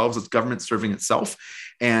for themselves. It's government serving itself.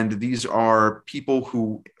 And these are people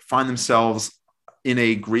who find themselves in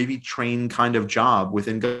a gravy train kind of job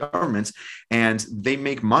within governments, and they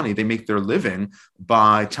make money. They make their living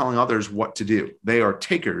by telling others what to do. They are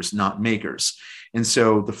takers, not makers. And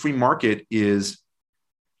so the free market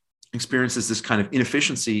experiences this kind of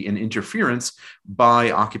inefficiency and interference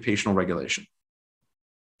by occupational regulation.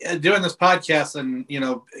 Doing this podcast and,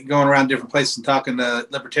 going around different places and talking to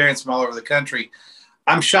libertarians from all over the country,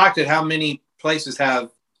 I'm shocked at how many places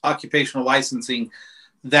have occupational licensing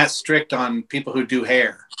that strict on people who do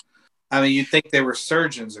hair. I mean, you'd think they were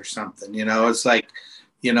surgeons or something, it's like,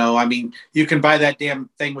 you can buy that damn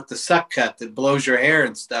thing with the suck cut that blows your hair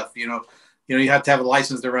and stuff, you have to have a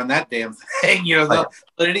license to run that damn thing, they'll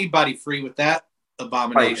let anybody free with that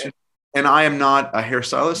abomination. Right. And I am not a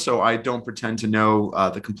hairstylist, so I don't pretend to know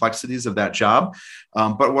the complexities of that job.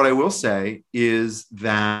 But what I will say is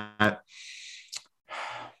that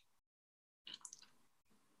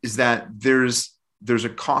there's a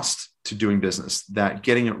cost to doing business, that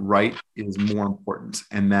getting it right is more important,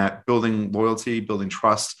 and that building loyalty, building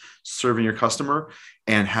trust, serving your customer,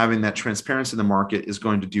 and having that transparency in the market is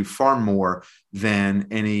going to do far more than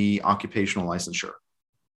any occupational licensure.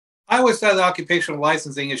 I always thought the occupational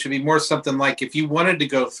licensing, it should be more something like if you wanted to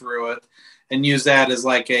go through it and use that as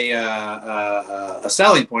like a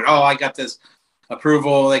selling point. Oh, I got this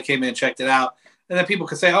approval. They came in and checked it out. And then people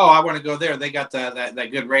could say, oh, I want to go there. They got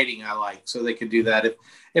that good rating I like. So they could do that.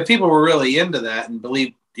 If people were really into that and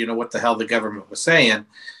believed, what the hell the government was saying,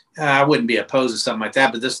 I wouldn't be opposed to something like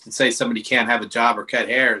that. But just to say somebody can't have a job or cut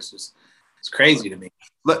hair is just, it's crazy to me.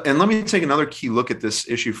 And let me take another key look at this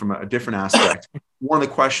issue from a different aspect. One of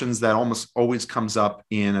the questions that almost always comes up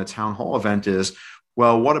in a town hall event is,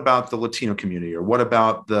 well, what about the Latino community? Or what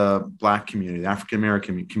about the Black community, the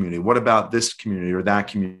African-American community? What about this community or that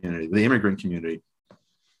community, the immigrant community?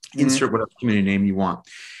 Insert whatever community name you want.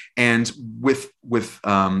 And with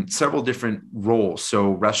several different roles,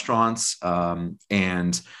 so restaurants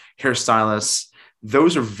and hairstylists,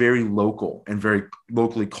 those are very local and very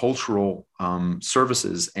locally cultural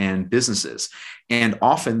services and businesses. And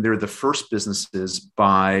often they're the first businesses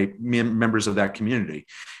by members of that community.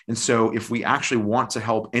 And so if we actually want to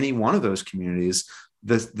help any one of those communities,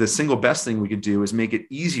 the single best thing we could do is make it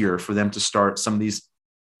easier for them to start some of these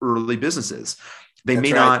early businesses. They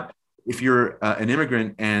may not if you're an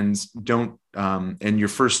immigrant and and you're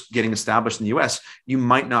first getting established in the U.S., you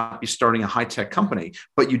might not be starting a high-tech company,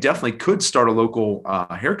 but you definitely could start a local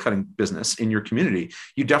haircutting business in your community.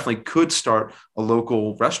 You definitely could start a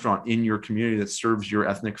local restaurant in your community that serves your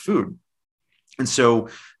ethnic food. And so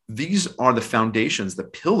these are the foundations, the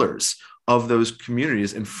pillars of those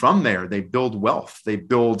communities. And from there, they build wealth. They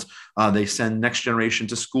send next generation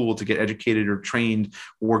to school to get educated or trained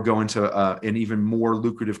or go into an even more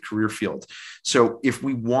lucrative career field. So if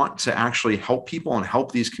we want to actually help people and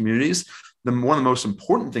help these communities, then one of the most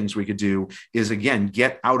important things we could do is, again,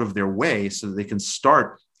 get out of their way so that they can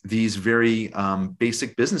start these very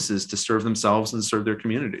basic businesses to serve themselves and serve their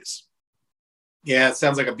communities. Yeah, it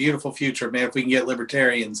sounds like a beautiful future, man, if we can get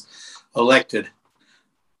libertarians elected.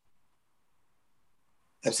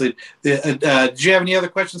 Absolutely. Do you have any other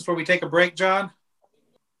questions before we take a break, John?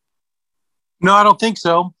 No, I don't think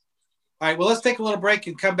so. All right. Well, let's take a little break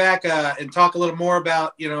and come back and talk a little more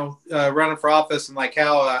about, running for office and like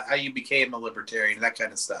how you became a libertarian, that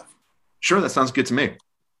kind of stuff. Sure. That sounds good to me.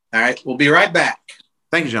 All right. We'll be right back.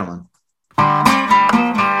 Thank you, gentlemen.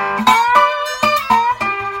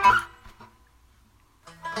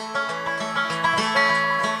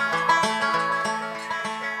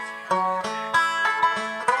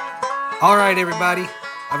 All right, everybody.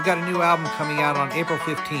 I've got a new album coming out on April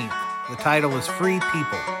 15th. The title is Free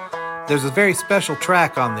People. There's a very special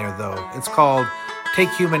track on there, though. It's called Take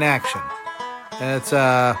Human Action. It's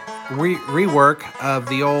a rework of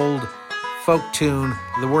the old folk tune,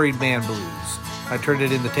 The Worried Man Blues. I turned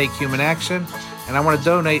it into Take Human Action, and I want to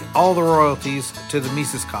donate all the royalties to the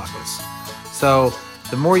Mises Caucus. So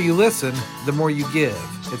the more you listen, the more you give.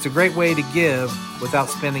 It's a great way to give without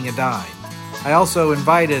spending a dime. I also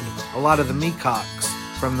invited a lot of the Mecox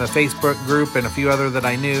from the Facebook group and a few other that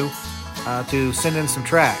I knew to send in some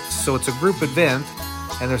tracks. So it's a group event,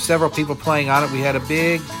 and there's several people playing on it. We had a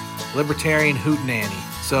big libertarian hootenanny.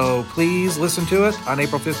 So please listen to it on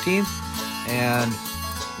April 15th, and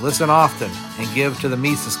listen often and give to the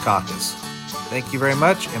Mises Caucus. Thank you very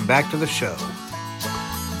much, and back to the show.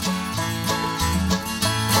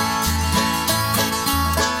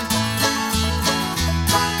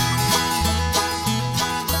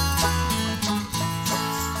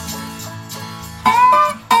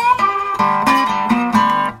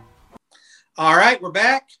 All right, we're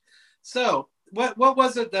back. So, what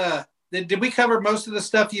was it? Did we cover most of the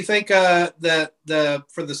stuff you think for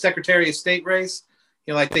the Secretary of State race?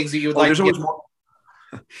 Like things that you would like to get more.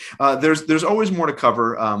 There's always more to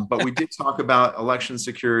cover, but we did talk about election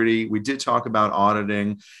security. We did talk about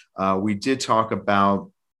auditing. We did talk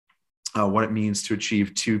about what it means to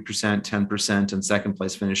achieve 2%, 10%, and second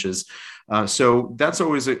place finishes. So that's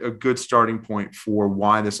always a good starting point for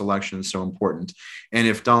why this election is so important. And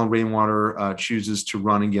if Donald Rainwater chooses to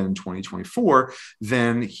run again in 2024,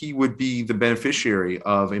 then he would be the beneficiary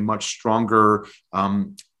of a much stronger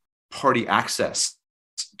party access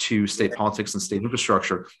to state politics and state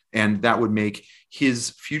infrastructure. And that would make his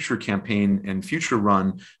future campaign and future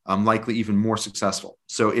run likely even more successful.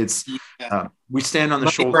 So it's we stand on the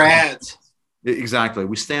shoulders. Exactly.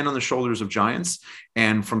 We stand on the shoulders of giants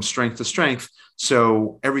and from strength to strength.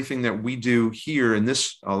 So everything that we do here in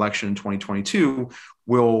this election in 2022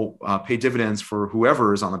 will pay dividends for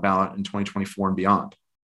whoever is on the ballot in 2024 and beyond.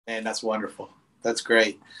 Man, that's wonderful. That's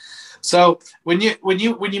great. So when you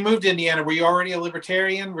moved to Indiana, were you already a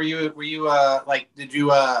libertarian? Were you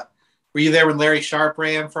there when Larry Sharpe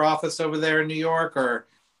ran for office over there in New York, or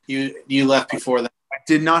you left before that? I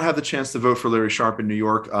did not have the chance to vote for Larry Sharpe in New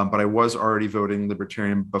York, but I was already voting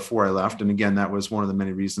Libertarian before I left. And again, that was one of the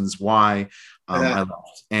many reasons why I left.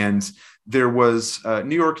 And there was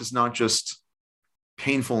New York is not just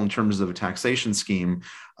painful in terms of a taxation scheme,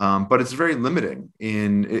 but it's very limiting.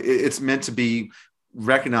 It's meant to be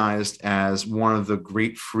recognized as one of the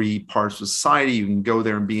great free parts of society. You can go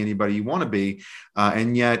there and be anybody you want to be.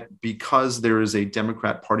 And yet, because there is a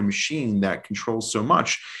Democrat Party machine that controls so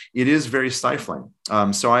much, it is very stifling.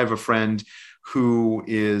 So I have a friend who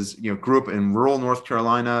grew up in rural North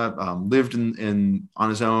Carolina, lived on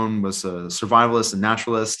his own, was a survivalist and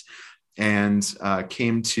naturalist, and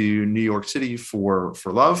came to New York City for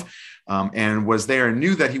love, and was there and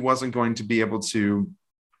knew that he wasn't going to be able to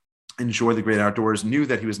enjoy the great outdoors, knew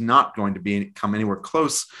that he was not going to come anywhere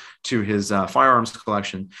close to his firearms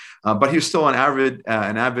collection, but he was still an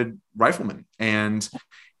avid rifleman and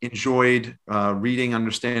enjoyed reading,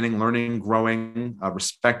 understanding, learning, growing,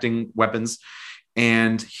 respecting weapons.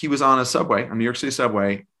 And he was on a New York City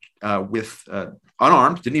subway with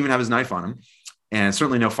unarmed, didn't even have his knife on him, and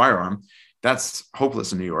certainly no firearm. That's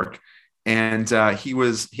hopeless in New York. And he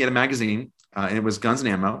had a magazine and it was Guns and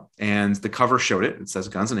Ammo, and the cover showed it. It says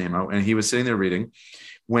Guns and Ammo, and he was sitting there reading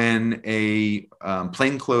when a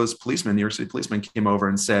plainclothes policeman, New York City policeman, came over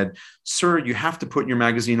and said, "Sir, you have to put your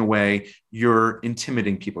magazine away. You're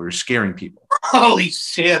intimidating people. You're scaring people." Holy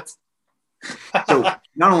shit. So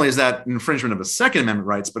not only is that an infringement of his Second Amendment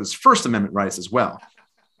rights, but his First Amendment rights as well.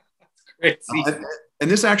 Crazy. And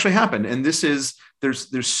this actually happened. And this is, there's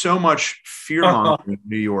so much fear mongering in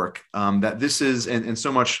New York that this is, and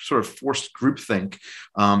so much sort of forced groupthink.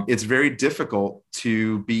 It's very difficult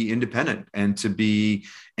to be independent and to be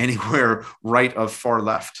anywhere right of far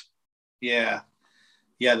left. Yeah.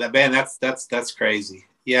 That's crazy.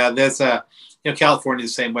 Yeah. There's California the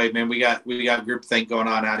same way, man. We got groupthink going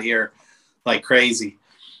on out here like crazy.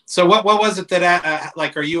 So what was it that,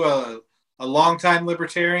 are you a longtime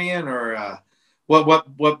libertarian, or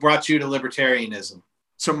what brought you to libertarianism?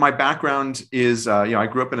 So my background is, I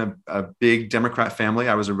grew up in a big Democrat family.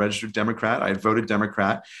 I was a registered Democrat. I had voted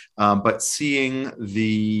Democrat, but seeing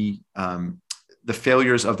the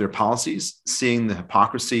failures of their policies, seeing the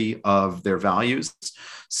hypocrisy of their values,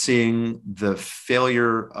 seeing the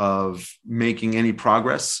failure of making any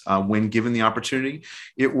progress when given the opportunity,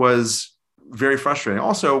 it was very frustrating.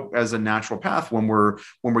 Also, as a natural path, when we're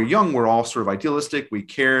young, we're all sort of idealistic. We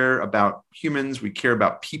care about humans. We care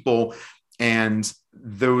about people. And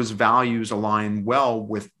those values align well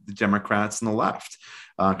with the Democrats and the left.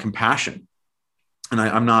 Compassion. And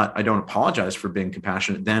I don't apologize for being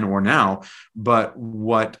compassionate then or now, but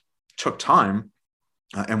what took time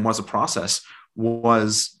and was a process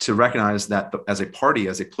was to recognize that as a party,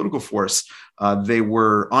 as a political force, they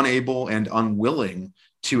were unable and unwilling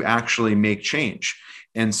to actually make change.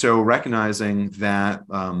 And so recognizing that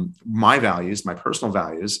my values, my personal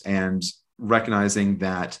values, and recognizing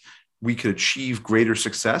that we could achieve greater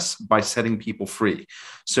success by setting people free.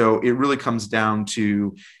 So it really comes down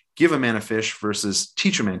to give a man a fish versus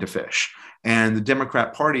teach a man to fish. And the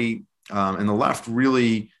Democrat Party and the left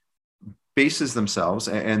really bases themselves,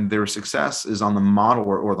 and their success is on the model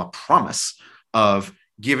or the promise of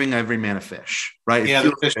giving every man a fish, right?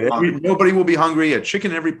 Yeah, nobody will be hungry, a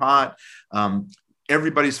chicken in every pot,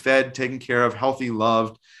 everybody's fed, taken care of, healthy,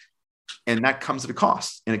 loved. And that comes at a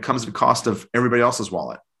cost, and it comes at a cost of everybody else's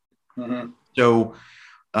wallet. Mm-hmm. So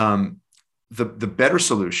the better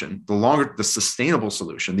solution, the sustainable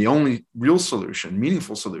solution, the only real solution,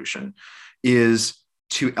 meaningful solution, is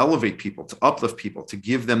to elevate people, to uplift people, to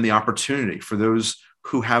give them the opportunity for those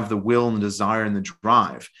who have the will and the desire and the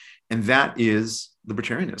drive. And that is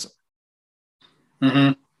libertarianism.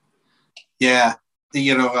 Mm-hmm. Yeah.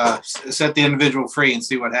 Set the individual free and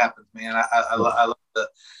see what happens, man. I love the,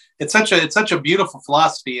 it's such a beautiful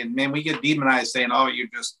philosophy. And man, we get demonized saying, "Oh,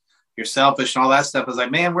 you're selfish," and all that stuff. It's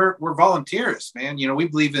like, man, we're volunteers, man. We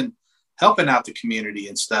believe in helping out the community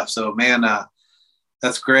and stuff. So man,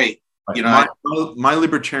 that's great. My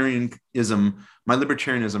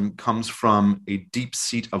libertarianism comes from a deep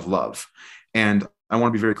seat of love. And I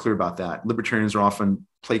want to be very clear about that. Libertarians are often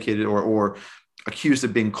placated or accused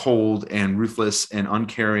of being cold and ruthless and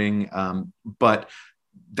uncaring. But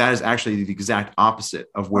that is actually the exact opposite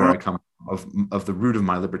of where I come of the root of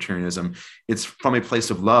my libertarianism. It's from a place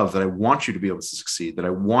of love that I want you to be able to succeed, that I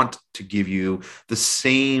want to give you the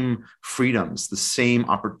same freedoms, the same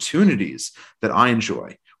opportunities that I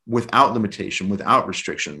enjoy, without limitation, without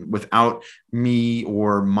restriction, without me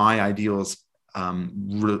or my ideals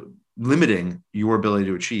limiting your ability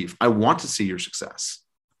to achieve. I want to see your success.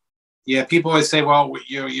 Yeah, people always say, "Well,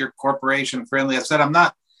 you're corporation friendly." I said, I'm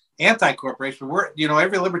not anti-corporation. We're,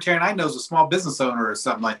 every libertarian I know is a small business owner or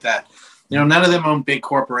something like that. None of them own big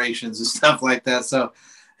corporations and stuff like that. So,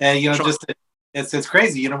 sure. It's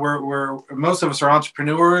crazy. We're most of us are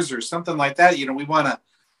entrepreneurs or something like that. We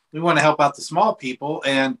want to help out the small people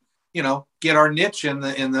and get our niche in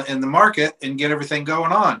the market and get everything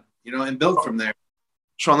going on. And build from there.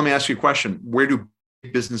 Sean, let me ask you a question. Where do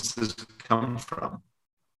businesses come from?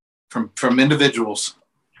 From individuals.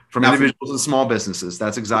 From individuals and small businesses.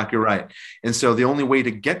 That's exactly right. And so the only way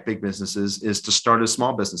to get big businesses is to start as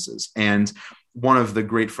small businesses. And one of the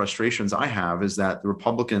great frustrations I have is that the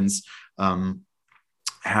Republicans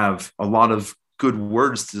have a lot of good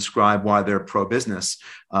words to describe why they're pro-business,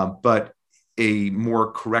 but a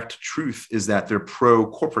more correct truth is that they're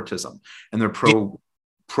pro-corporatism and they're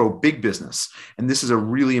pro-big business. And this is a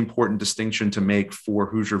really important distinction to make for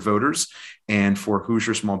Hoosier voters and for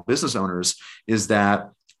Hoosier small business owners, is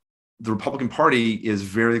that the Republican Party is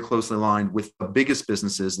very closely aligned with the biggest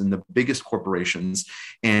businesses and the biggest corporations,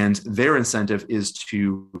 and their incentive is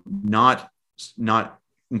to not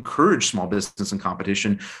encourage small business and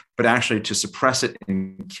competition, but actually to suppress it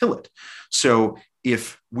and kill it. So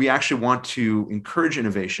if we actually want to encourage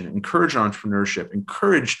innovation, encourage entrepreneurship,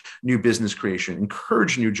 encourage new business creation,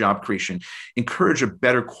 encourage new job creation, encourage a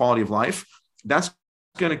better quality of life, that's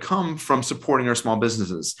going to come from supporting our small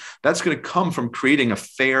businesses. That's going to come from creating a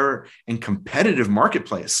fair and competitive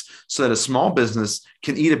marketplace so that a small business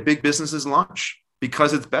can eat a big business's lunch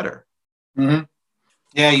because it's better. Mm-hmm.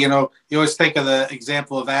 Yeah, you always think of the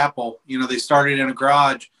example of Apple. They started in a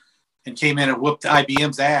garage and came in and whooped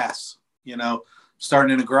IBM's ass,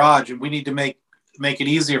 starting in a garage. And we need to make it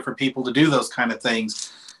easier for people to do those kind of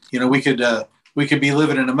things. We could be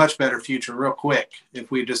living in a much better future real quick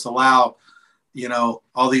if we just allow,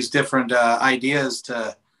 all these different ideas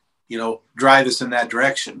to, drive us in that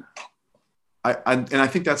direction. I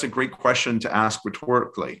think that's a great question to ask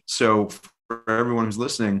rhetorically. So for everyone who's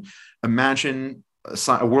listening, imagine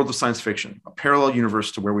a world of science fiction, a parallel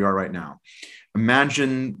universe to where we are right now.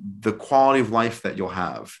 Imagine the quality of life that you'll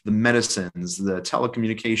have, the medicines, the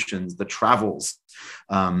telecommunications, the travels,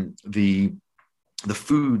 the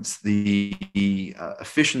foods, the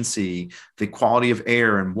efficiency, the quality of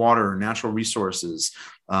air and water, natural resources,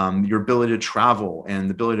 your ability to travel and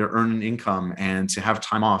the ability to earn an income and to have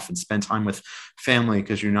time off and spend time with family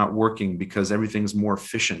because you're not working because everything's more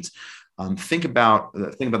efficient. Think about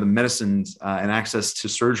the medicines and access to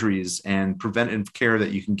surgeries and preventive care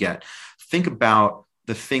that you can get. Think about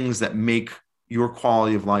the things that make your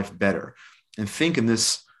quality of life better. And think in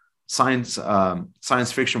this science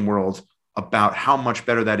fiction world about how much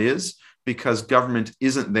better that is, because government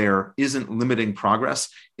isn't limiting progress,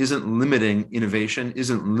 isn't limiting innovation,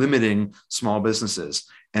 isn't limiting small businesses,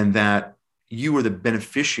 and that you are the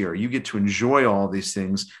beneficiary. You get to enjoy all these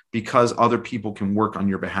things because other people can work on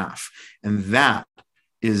your behalf. And that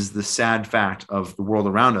is the sad fact of the world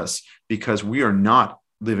around us, because we are not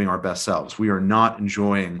living our best selves. We are not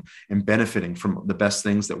enjoying and benefiting from the best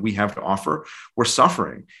things that we have to offer. We're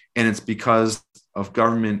suffering. And it's because of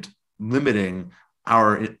government limiting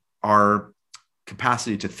our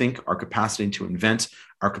capacity to think, our capacity to invent,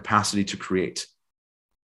 our capacity to create.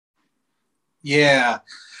 Yeah.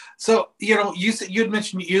 So, you'd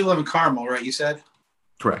mentioned you live in Carmel, right? You said?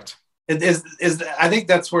 Correct. I think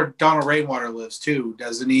that's where Donald Rainwater lives too,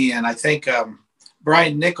 doesn't he? And I think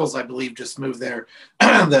Brian Nichols, I believe, just moved there,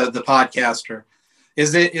 the podcaster.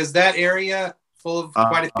 Is that area full of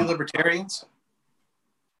quite a few libertarians?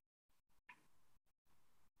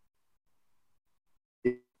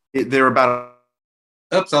 There are about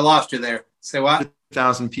Oops, I lost you there. Say what?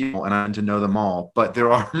 1,000 people, and I need to know them all. But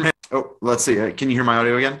there are. Oh, let's see. Can you hear my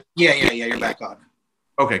audio again? Yeah. You're back on.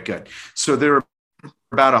 Okay, good. So there are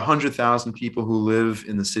about 100,000 people who live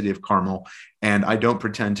in the city of Carmel, and I don't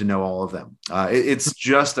pretend to know all of them. It's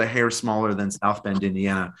just a hair smaller than South Bend,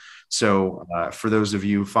 Indiana. So for those of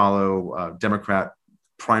you who follow Democrat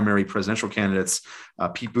primary presidential candidates,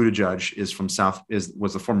 Pete Buttigieg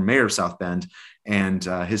was the former mayor of South Bend, and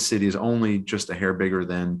his city is only just a hair bigger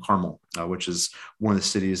than Carmel, which is one of the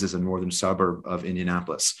cities is a northern suburb of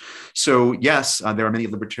Indianapolis. So yes, there are many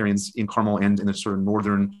libertarians in Carmel and in the sort of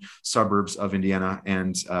northern suburbs of Indiana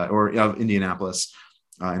or of Indianapolis.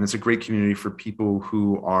 And it's a great community for people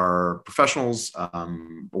who are professionals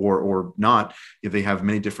or not, if they have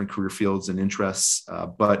many different career fields and interests.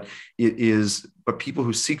 But people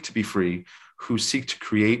who seek to be free, who seek to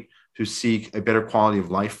create, who seek a better quality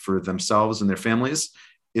of life for themselves and their families,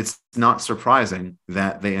 it's not surprising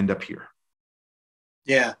that they end up here.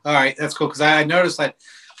 Yeah. All right. That's cool. Because I noticed I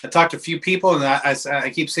talked to a few people, and I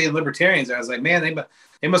keep seeing libertarians. I was like, man,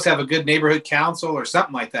 they must have a good neighborhood council or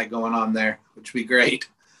something like that going on there, which would be great.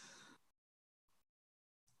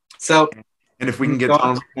 So, and if we can get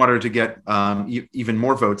Donald Rainwater to get even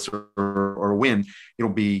more votes or win,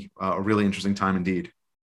 it'll be a really interesting time indeed.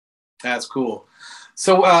 That's cool.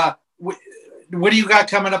 So, what do you got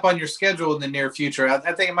coming up on your schedule in the near future?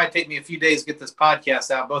 I think it might take me a few days to get this podcast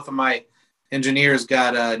out. Both of my engineers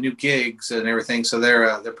got new gigs and everything, so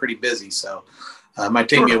they're pretty busy. So, it might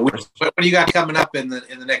take me a week. What do you got coming up in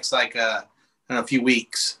the next a few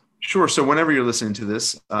weeks? Sure. So whenever you're listening to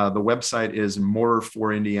this, the website is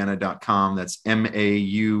Maurer4Indiana.com. That's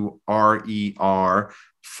MAURER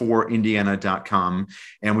forindiana.com.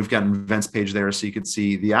 And we've got an events page there so you can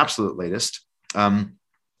see the absolute latest.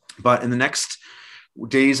 But in the next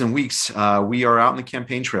days and weeks, we are out in the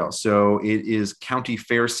campaign trail. So it is county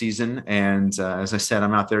fair season. And as I said,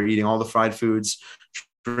 I'm out there eating all the fried foods,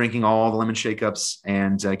 drinking all the lemon shake-ups,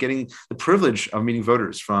 and getting the privilege of meeting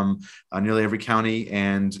voters from nearly every county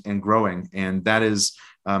and growing. And that is,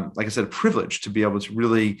 like I said, a privilege to be able to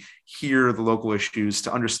really hear the local issues,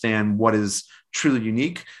 to understand what is truly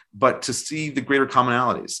unique, but to see the greater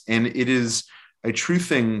commonalities. And it is a true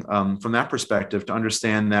thing from that perspective, to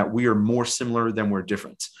understand that we are more similar than we're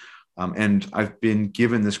different. And I've been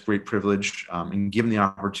given this great privilege and given the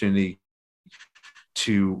opportunity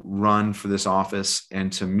to run for this office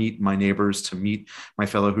and to meet my neighbors, to meet my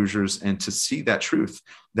fellow Hoosiers, and to see that truth,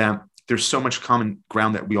 that there's so much common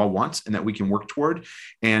ground that we all want and that we can work toward.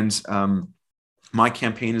 And my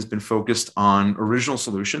campaign has been focused on original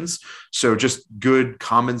solutions. So just good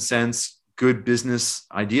common sense, good business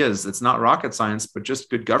ideas. It's not rocket science, but just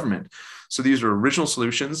good government. So these are original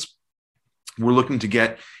solutions. We're looking to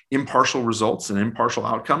get impartial results and impartial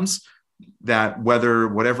outcomes, that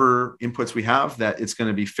whatever inputs we have, that it's going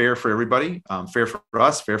to be fair for everybody, fair for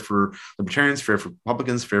us, fair for Libertarians, fair for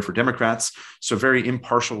Republicans, fair for Democrats. So very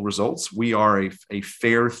impartial results. We are a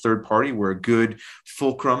fair third party. We're a good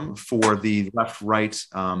fulcrum for the left-right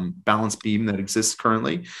balance beam that exists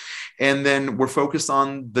currently. And then we're focused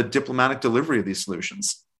on the diplomatic delivery of these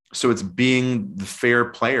solutions. So it's being the fair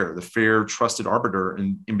player, the fair trusted arbiter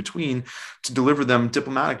in between, to deliver them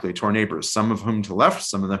diplomatically to our neighbors, some of whom to the left,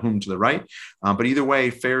 some of whom to the right. But either way,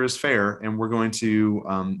 fair is fair. And we're going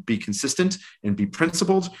to be consistent and be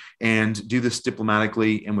principled and do this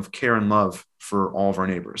diplomatically and with care and love for all of our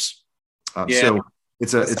neighbors. So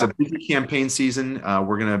it's a busy campaign season.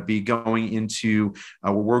 We're going to be going into,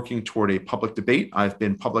 we're working toward a public debate. I've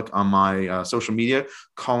been public on my social media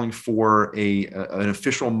calling for an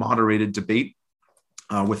official moderated debate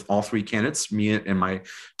with all three candidates, me and my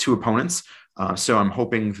two opponents. So I'm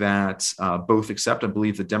hoping that both accept. I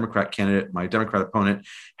believe the Democrat candidate, my Democrat opponent,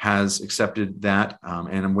 has accepted that.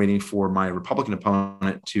 And I'm waiting for my Republican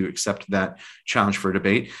opponent to accept that challenge for a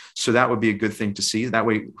debate. So that would be a good thing to see. That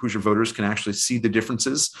way, Hoosier voters can actually see the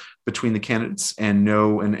differences between the candidates and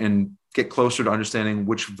know and get closer to understanding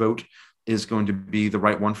which vote is going to be the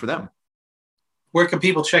right one for them. Where can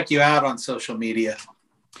people check you out on social media?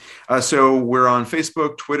 So we're on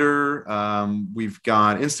Facebook, Twitter. We've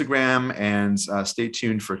got Instagram, and stay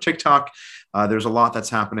tuned for TikTok. There's a lot that's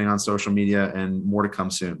happening on social media, and more to come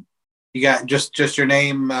soon. You got just your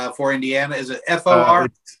name for Indiana. Is it FOR?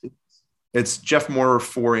 It's Jeff Maurer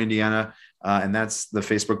for Indiana, and that's the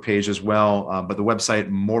Facebook page as well. But the website,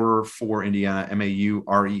 Maurer for Indiana,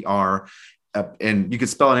 MAURER. And you could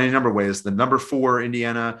spell it any number of ways. The number 4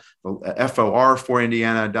 Indiana, FOR for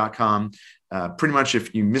Indiana.com. Pretty much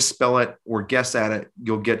if you misspell it or guess at it,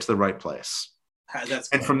 you'll get to the right place. That's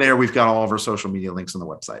and cool. From there, we've got all of our social media links on the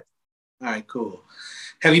website. All right, cool.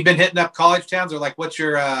 Have you been hitting up college towns, or like what's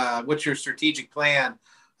your strategic plan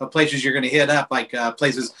of places you're going to hit up, like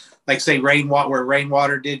places like say Rainwater, where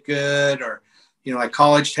Rainwater did good, or like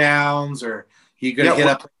college towns, or you going to hit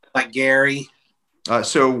up like Gary?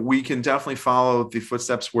 So we can definitely follow the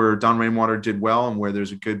footsteps where Don Rainwater did well and where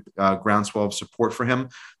there's a good groundswell of support for him.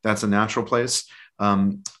 That's a natural place. At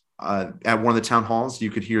one of the town halls,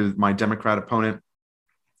 you could hear my Democrat opponent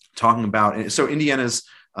talking about, so Indiana's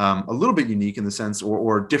a little bit unique in the sense,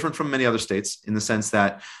 or different from many other states, in the sense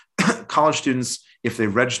that college students, if they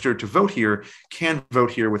register to vote here, can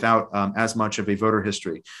vote here without as much of a voter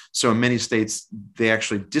history. So in many states, they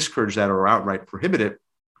actually discourage that or outright prohibit it,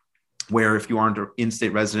 where if you aren't an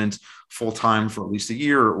in-state resident full-time for at least a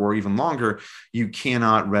year or even longer, you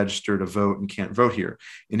cannot register to vote and can't vote here.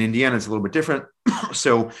 In Indiana, it's a little bit different.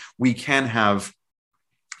 So we can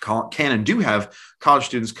and do have college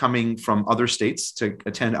students coming from other states to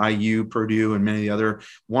attend IU, Purdue, and many of the other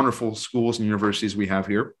wonderful schools and universities we have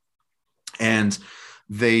here. And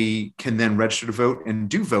they can then register to vote and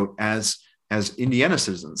do vote as Indiana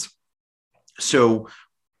citizens. So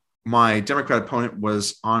my Democrat opponent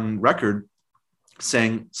was on record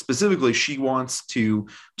saying specifically she wants to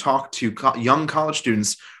talk to young college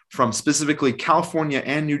students from specifically California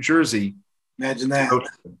and New Jersey. Imagine that.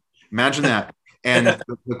 Imagine that. And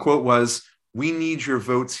the quote was, "We need your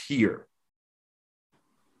votes here."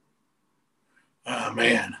 Oh,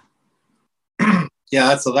 man. Yeah,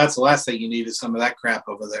 that's the last thing you need is some of that crap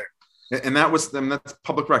over there. And that's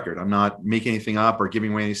public record. I'm not making anything up or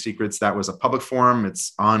giving away any secrets. That was a public forum.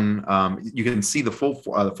 It's on. You can see the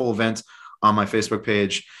full event on my Facebook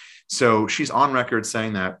page. So she's on record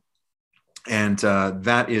saying that, and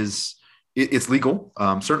that is it's legal,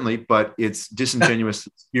 certainly, but it's disingenuous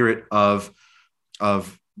spirit of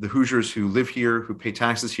the Hoosiers who live here, who pay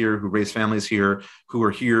taxes here, who raise families here, who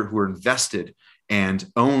are invested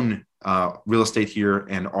and own real estate here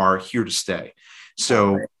and are here to stay.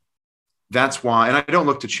 So. That's why, and I don't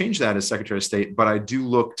look to change that as Secretary of State, but I do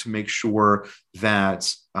look to make sure that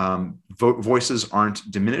voices aren't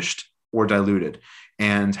diminished or diluted.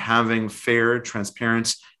 And having fair,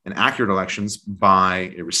 transparent, and accurate elections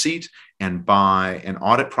by a receipt and by an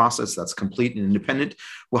audit process that's complete and independent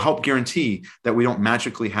will help guarantee that we don't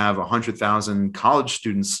magically have 100,000 college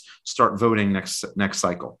students start voting next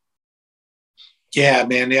cycle. Yeah,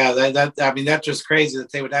 man. Yeah, that's just crazy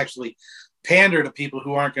that they would actually pander to people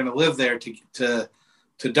who aren't going to live there to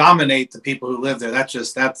dominate the people who live there. That's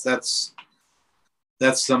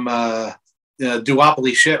some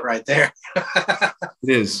duopoly shit right there. It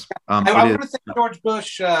is. I want to thank George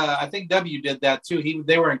Bush. I think W did that too.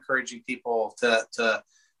 They were encouraging people to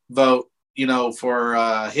vote,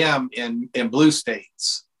 for him in blue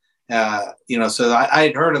states. So I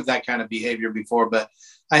had heard of that kind of behavior before, but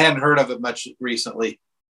I hadn't heard of it much recently.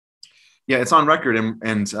 Yeah, it's on record.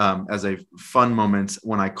 And as a fun moment,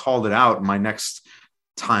 when I called it out, my next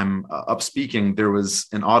time up speaking, there was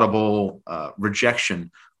an audible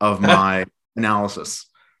rejection of my analysis.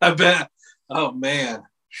 I bet. Oh, man.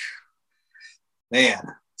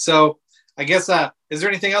 So I guess, is there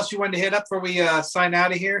anything else you wanted to hit up before we sign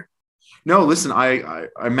out of here? No, listen, I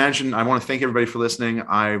imagine I want to thank everybody for listening.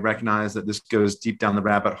 I recognize that this goes deep down the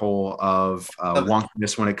rabbit hole of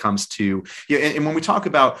wonkiness when it comes to, and when we talk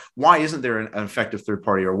about why isn't there an effective third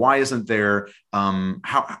party, or why isn't there,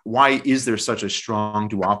 why is there such a strong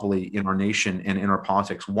duopoly in our nation and in our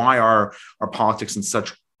politics? Why are our politics in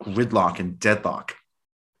such gridlock and deadlock?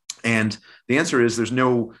 And the answer is there's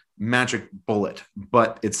no magic bullet,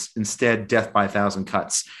 but it's instead death by a thousand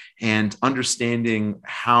cuts. And understanding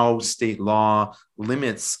how state law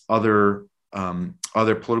limits other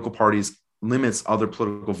political parties, limits other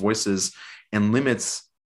political voices, and limits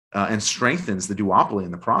and strengthens the duopoly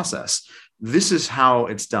in the process. This is how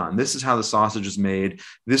it's done. This is how the sausage is made.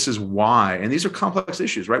 This is why. And these are complex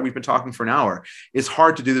issues, right? We've been talking for an hour. It's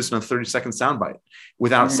hard to do this in a 30-second soundbite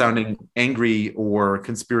without sounding angry or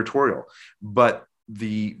conspiratorial. But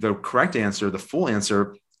the correct answer, the full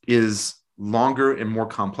answer, is longer and more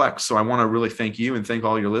complex. So I want to really thank you and thank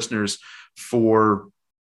all your listeners for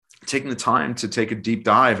taking the time to take a deep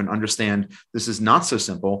dive and understand this is not so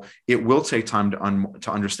simple. It will take time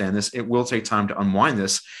to understand this. It will take time to unwind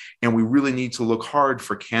this. And we really need to look hard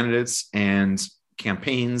for candidates and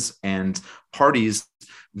campaigns and parties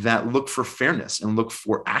that look for fairness and look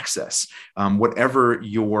for access. Whatever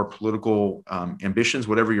your political ambitions,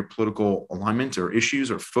 whatever your political alignment or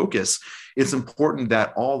issues or focus, it's important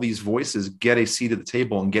that all these voices get a seat at the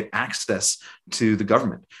table and get access to the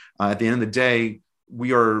government. At the end of the day,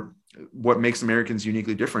 what makes Americans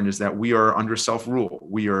uniquely different is that we are under self-rule.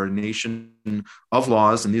 We are a nation of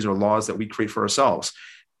laws, and these are laws that we create for ourselves.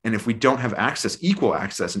 And if we don't have equal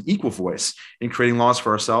access and equal voice in creating laws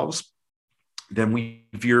for ourselves, then we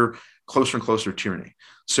veer closer and closer to tyranny.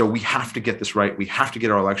 So we have to get this right. We have to get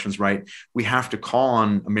our elections right. We have to call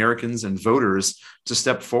on Americans and voters to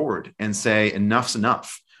step forward and say, enough's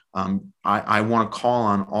enough. I want to call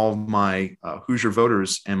on all of my Hoosier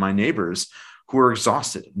voters and my neighbors who are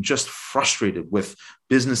exhausted and just frustrated with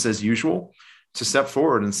business as usual to step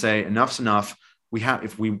forward and say, enough's enough.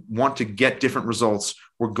 If we want to get different results,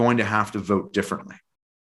 we're going to have to vote differently.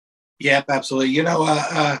 Yep, absolutely.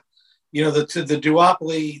 The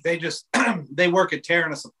duopoly, they work at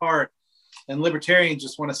tearing us apart, and libertarians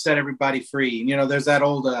just want to set everybody free. There's that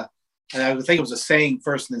old, I think it was a saying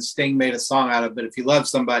first, and then Sting made a song out of it. But if you love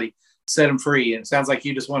somebody, set them free. And it sounds like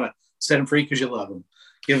you just want to set them free because you love them.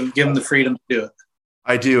 Give them the freedom to do it.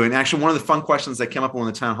 I do. And actually, one of the fun questions that came up in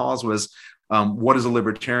the town halls was, what is a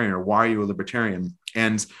libertarian, or why are you a libertarian?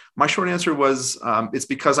 And my short answer was, it's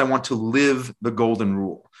because I want to live the golden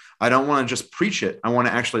rule. I don't want to just preach it. I want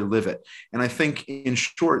to actually live it. And I think, in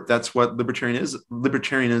short, that's what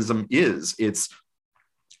libertarianism is. It's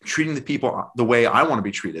treating the people the way I want to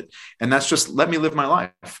be treated. And that's just, let me live my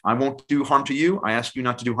life. I won't do harm to you. I ask you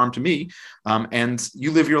not to do harm to me. And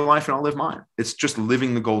you live your life and I'll live mine. It's just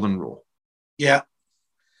living the golden rule. Yeah,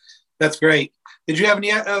 that's great. Did you have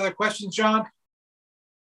any other questions, John?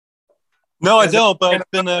 No, I don't, but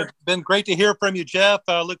it's been great to hear from you, Jeff.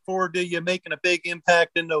 I look forward to you making a big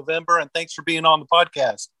impact in November, and thanks for being on the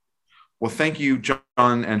podcast. Well, thank you, John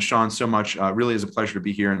and Sean, so much. Really is a pleasure to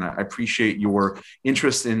be here, and I appreciate your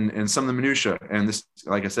interest in some of the minutia. And this,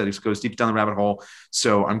 like I said, it goes deep down the rabbit hole.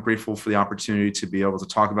 So I'm grateful for the opportunity to be able to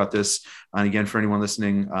talk about this. And again, for anyone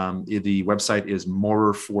listening, the website is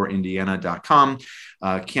maurerforindiana.com.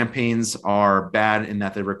 Campaigns are bad in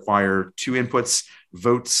that they require two inputs,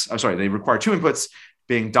 they require two inputs,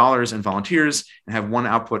 being dollars and volunteers, and have one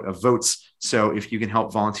output of votes. So if you can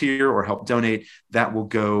help volunteer or help donate, that will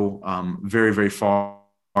go very, very far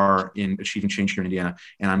in achieving change here in Indiana.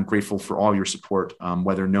 And I'm grateful for all your support,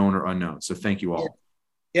 whether known or unknown. So thank you all.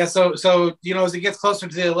 Yeah. So as it gets closer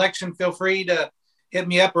to the election, feel free to hit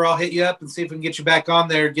me up, or I'll hit you up and see if we can get you back on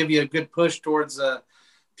there. Give you a good push towards there.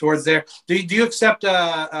 Do you accept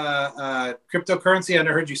cryptocurrency? I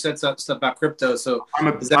heard you said stuff about crypto. So I'm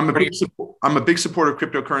a big supporter of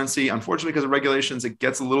cryptocurrency. Unfortunately, because of regulations, it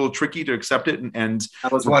gets a little tricky to accept it. And I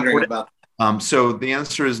was wondering about that. So the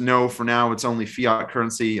answer is no. For now, it's only fiat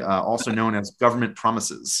currency, also known as government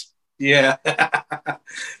promises. Yeah.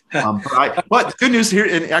 But good news here,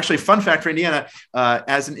 and actually fun fact for Indiana,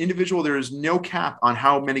 as an individual, there is no cap on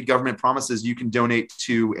how many government promises you can donate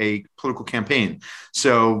to a political campaign.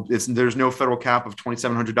 So there's no federal cap of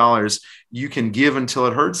 $2,700. You can give until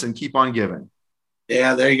it hurts and keep on giving.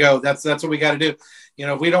 Yeah, there you go. That's what we got to do.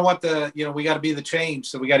 We don't want we got to be the change.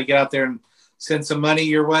 So we got to get out there and send some money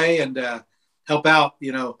your way and help out,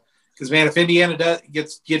 because man, if Indiana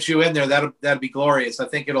gets you in there, that'd be glorious. I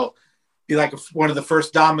think it'll be like one of the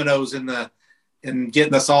first dominoes in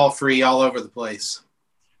getting us all free all over the place.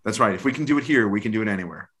 That's right. If we can do it here, we can do it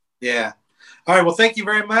anywhere. Yeah. All right. Well, thank you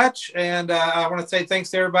very much. And I want to say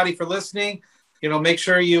thanks to everybody for listening. Make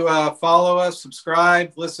sure you follow us,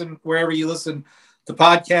 subscribe, listen wherever you listen to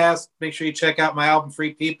podcasts. Make sure you check out my album,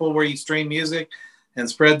 Free People, where you stream music and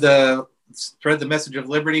spread the message of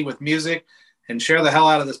liberty with music, and share the hell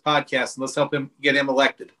out of this podcast. And let's help get him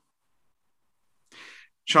elected.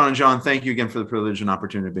 Sean and John, thank you again for the privilege and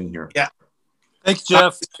opportunity of being here. Yeah. Thanks,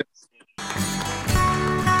 Jeff.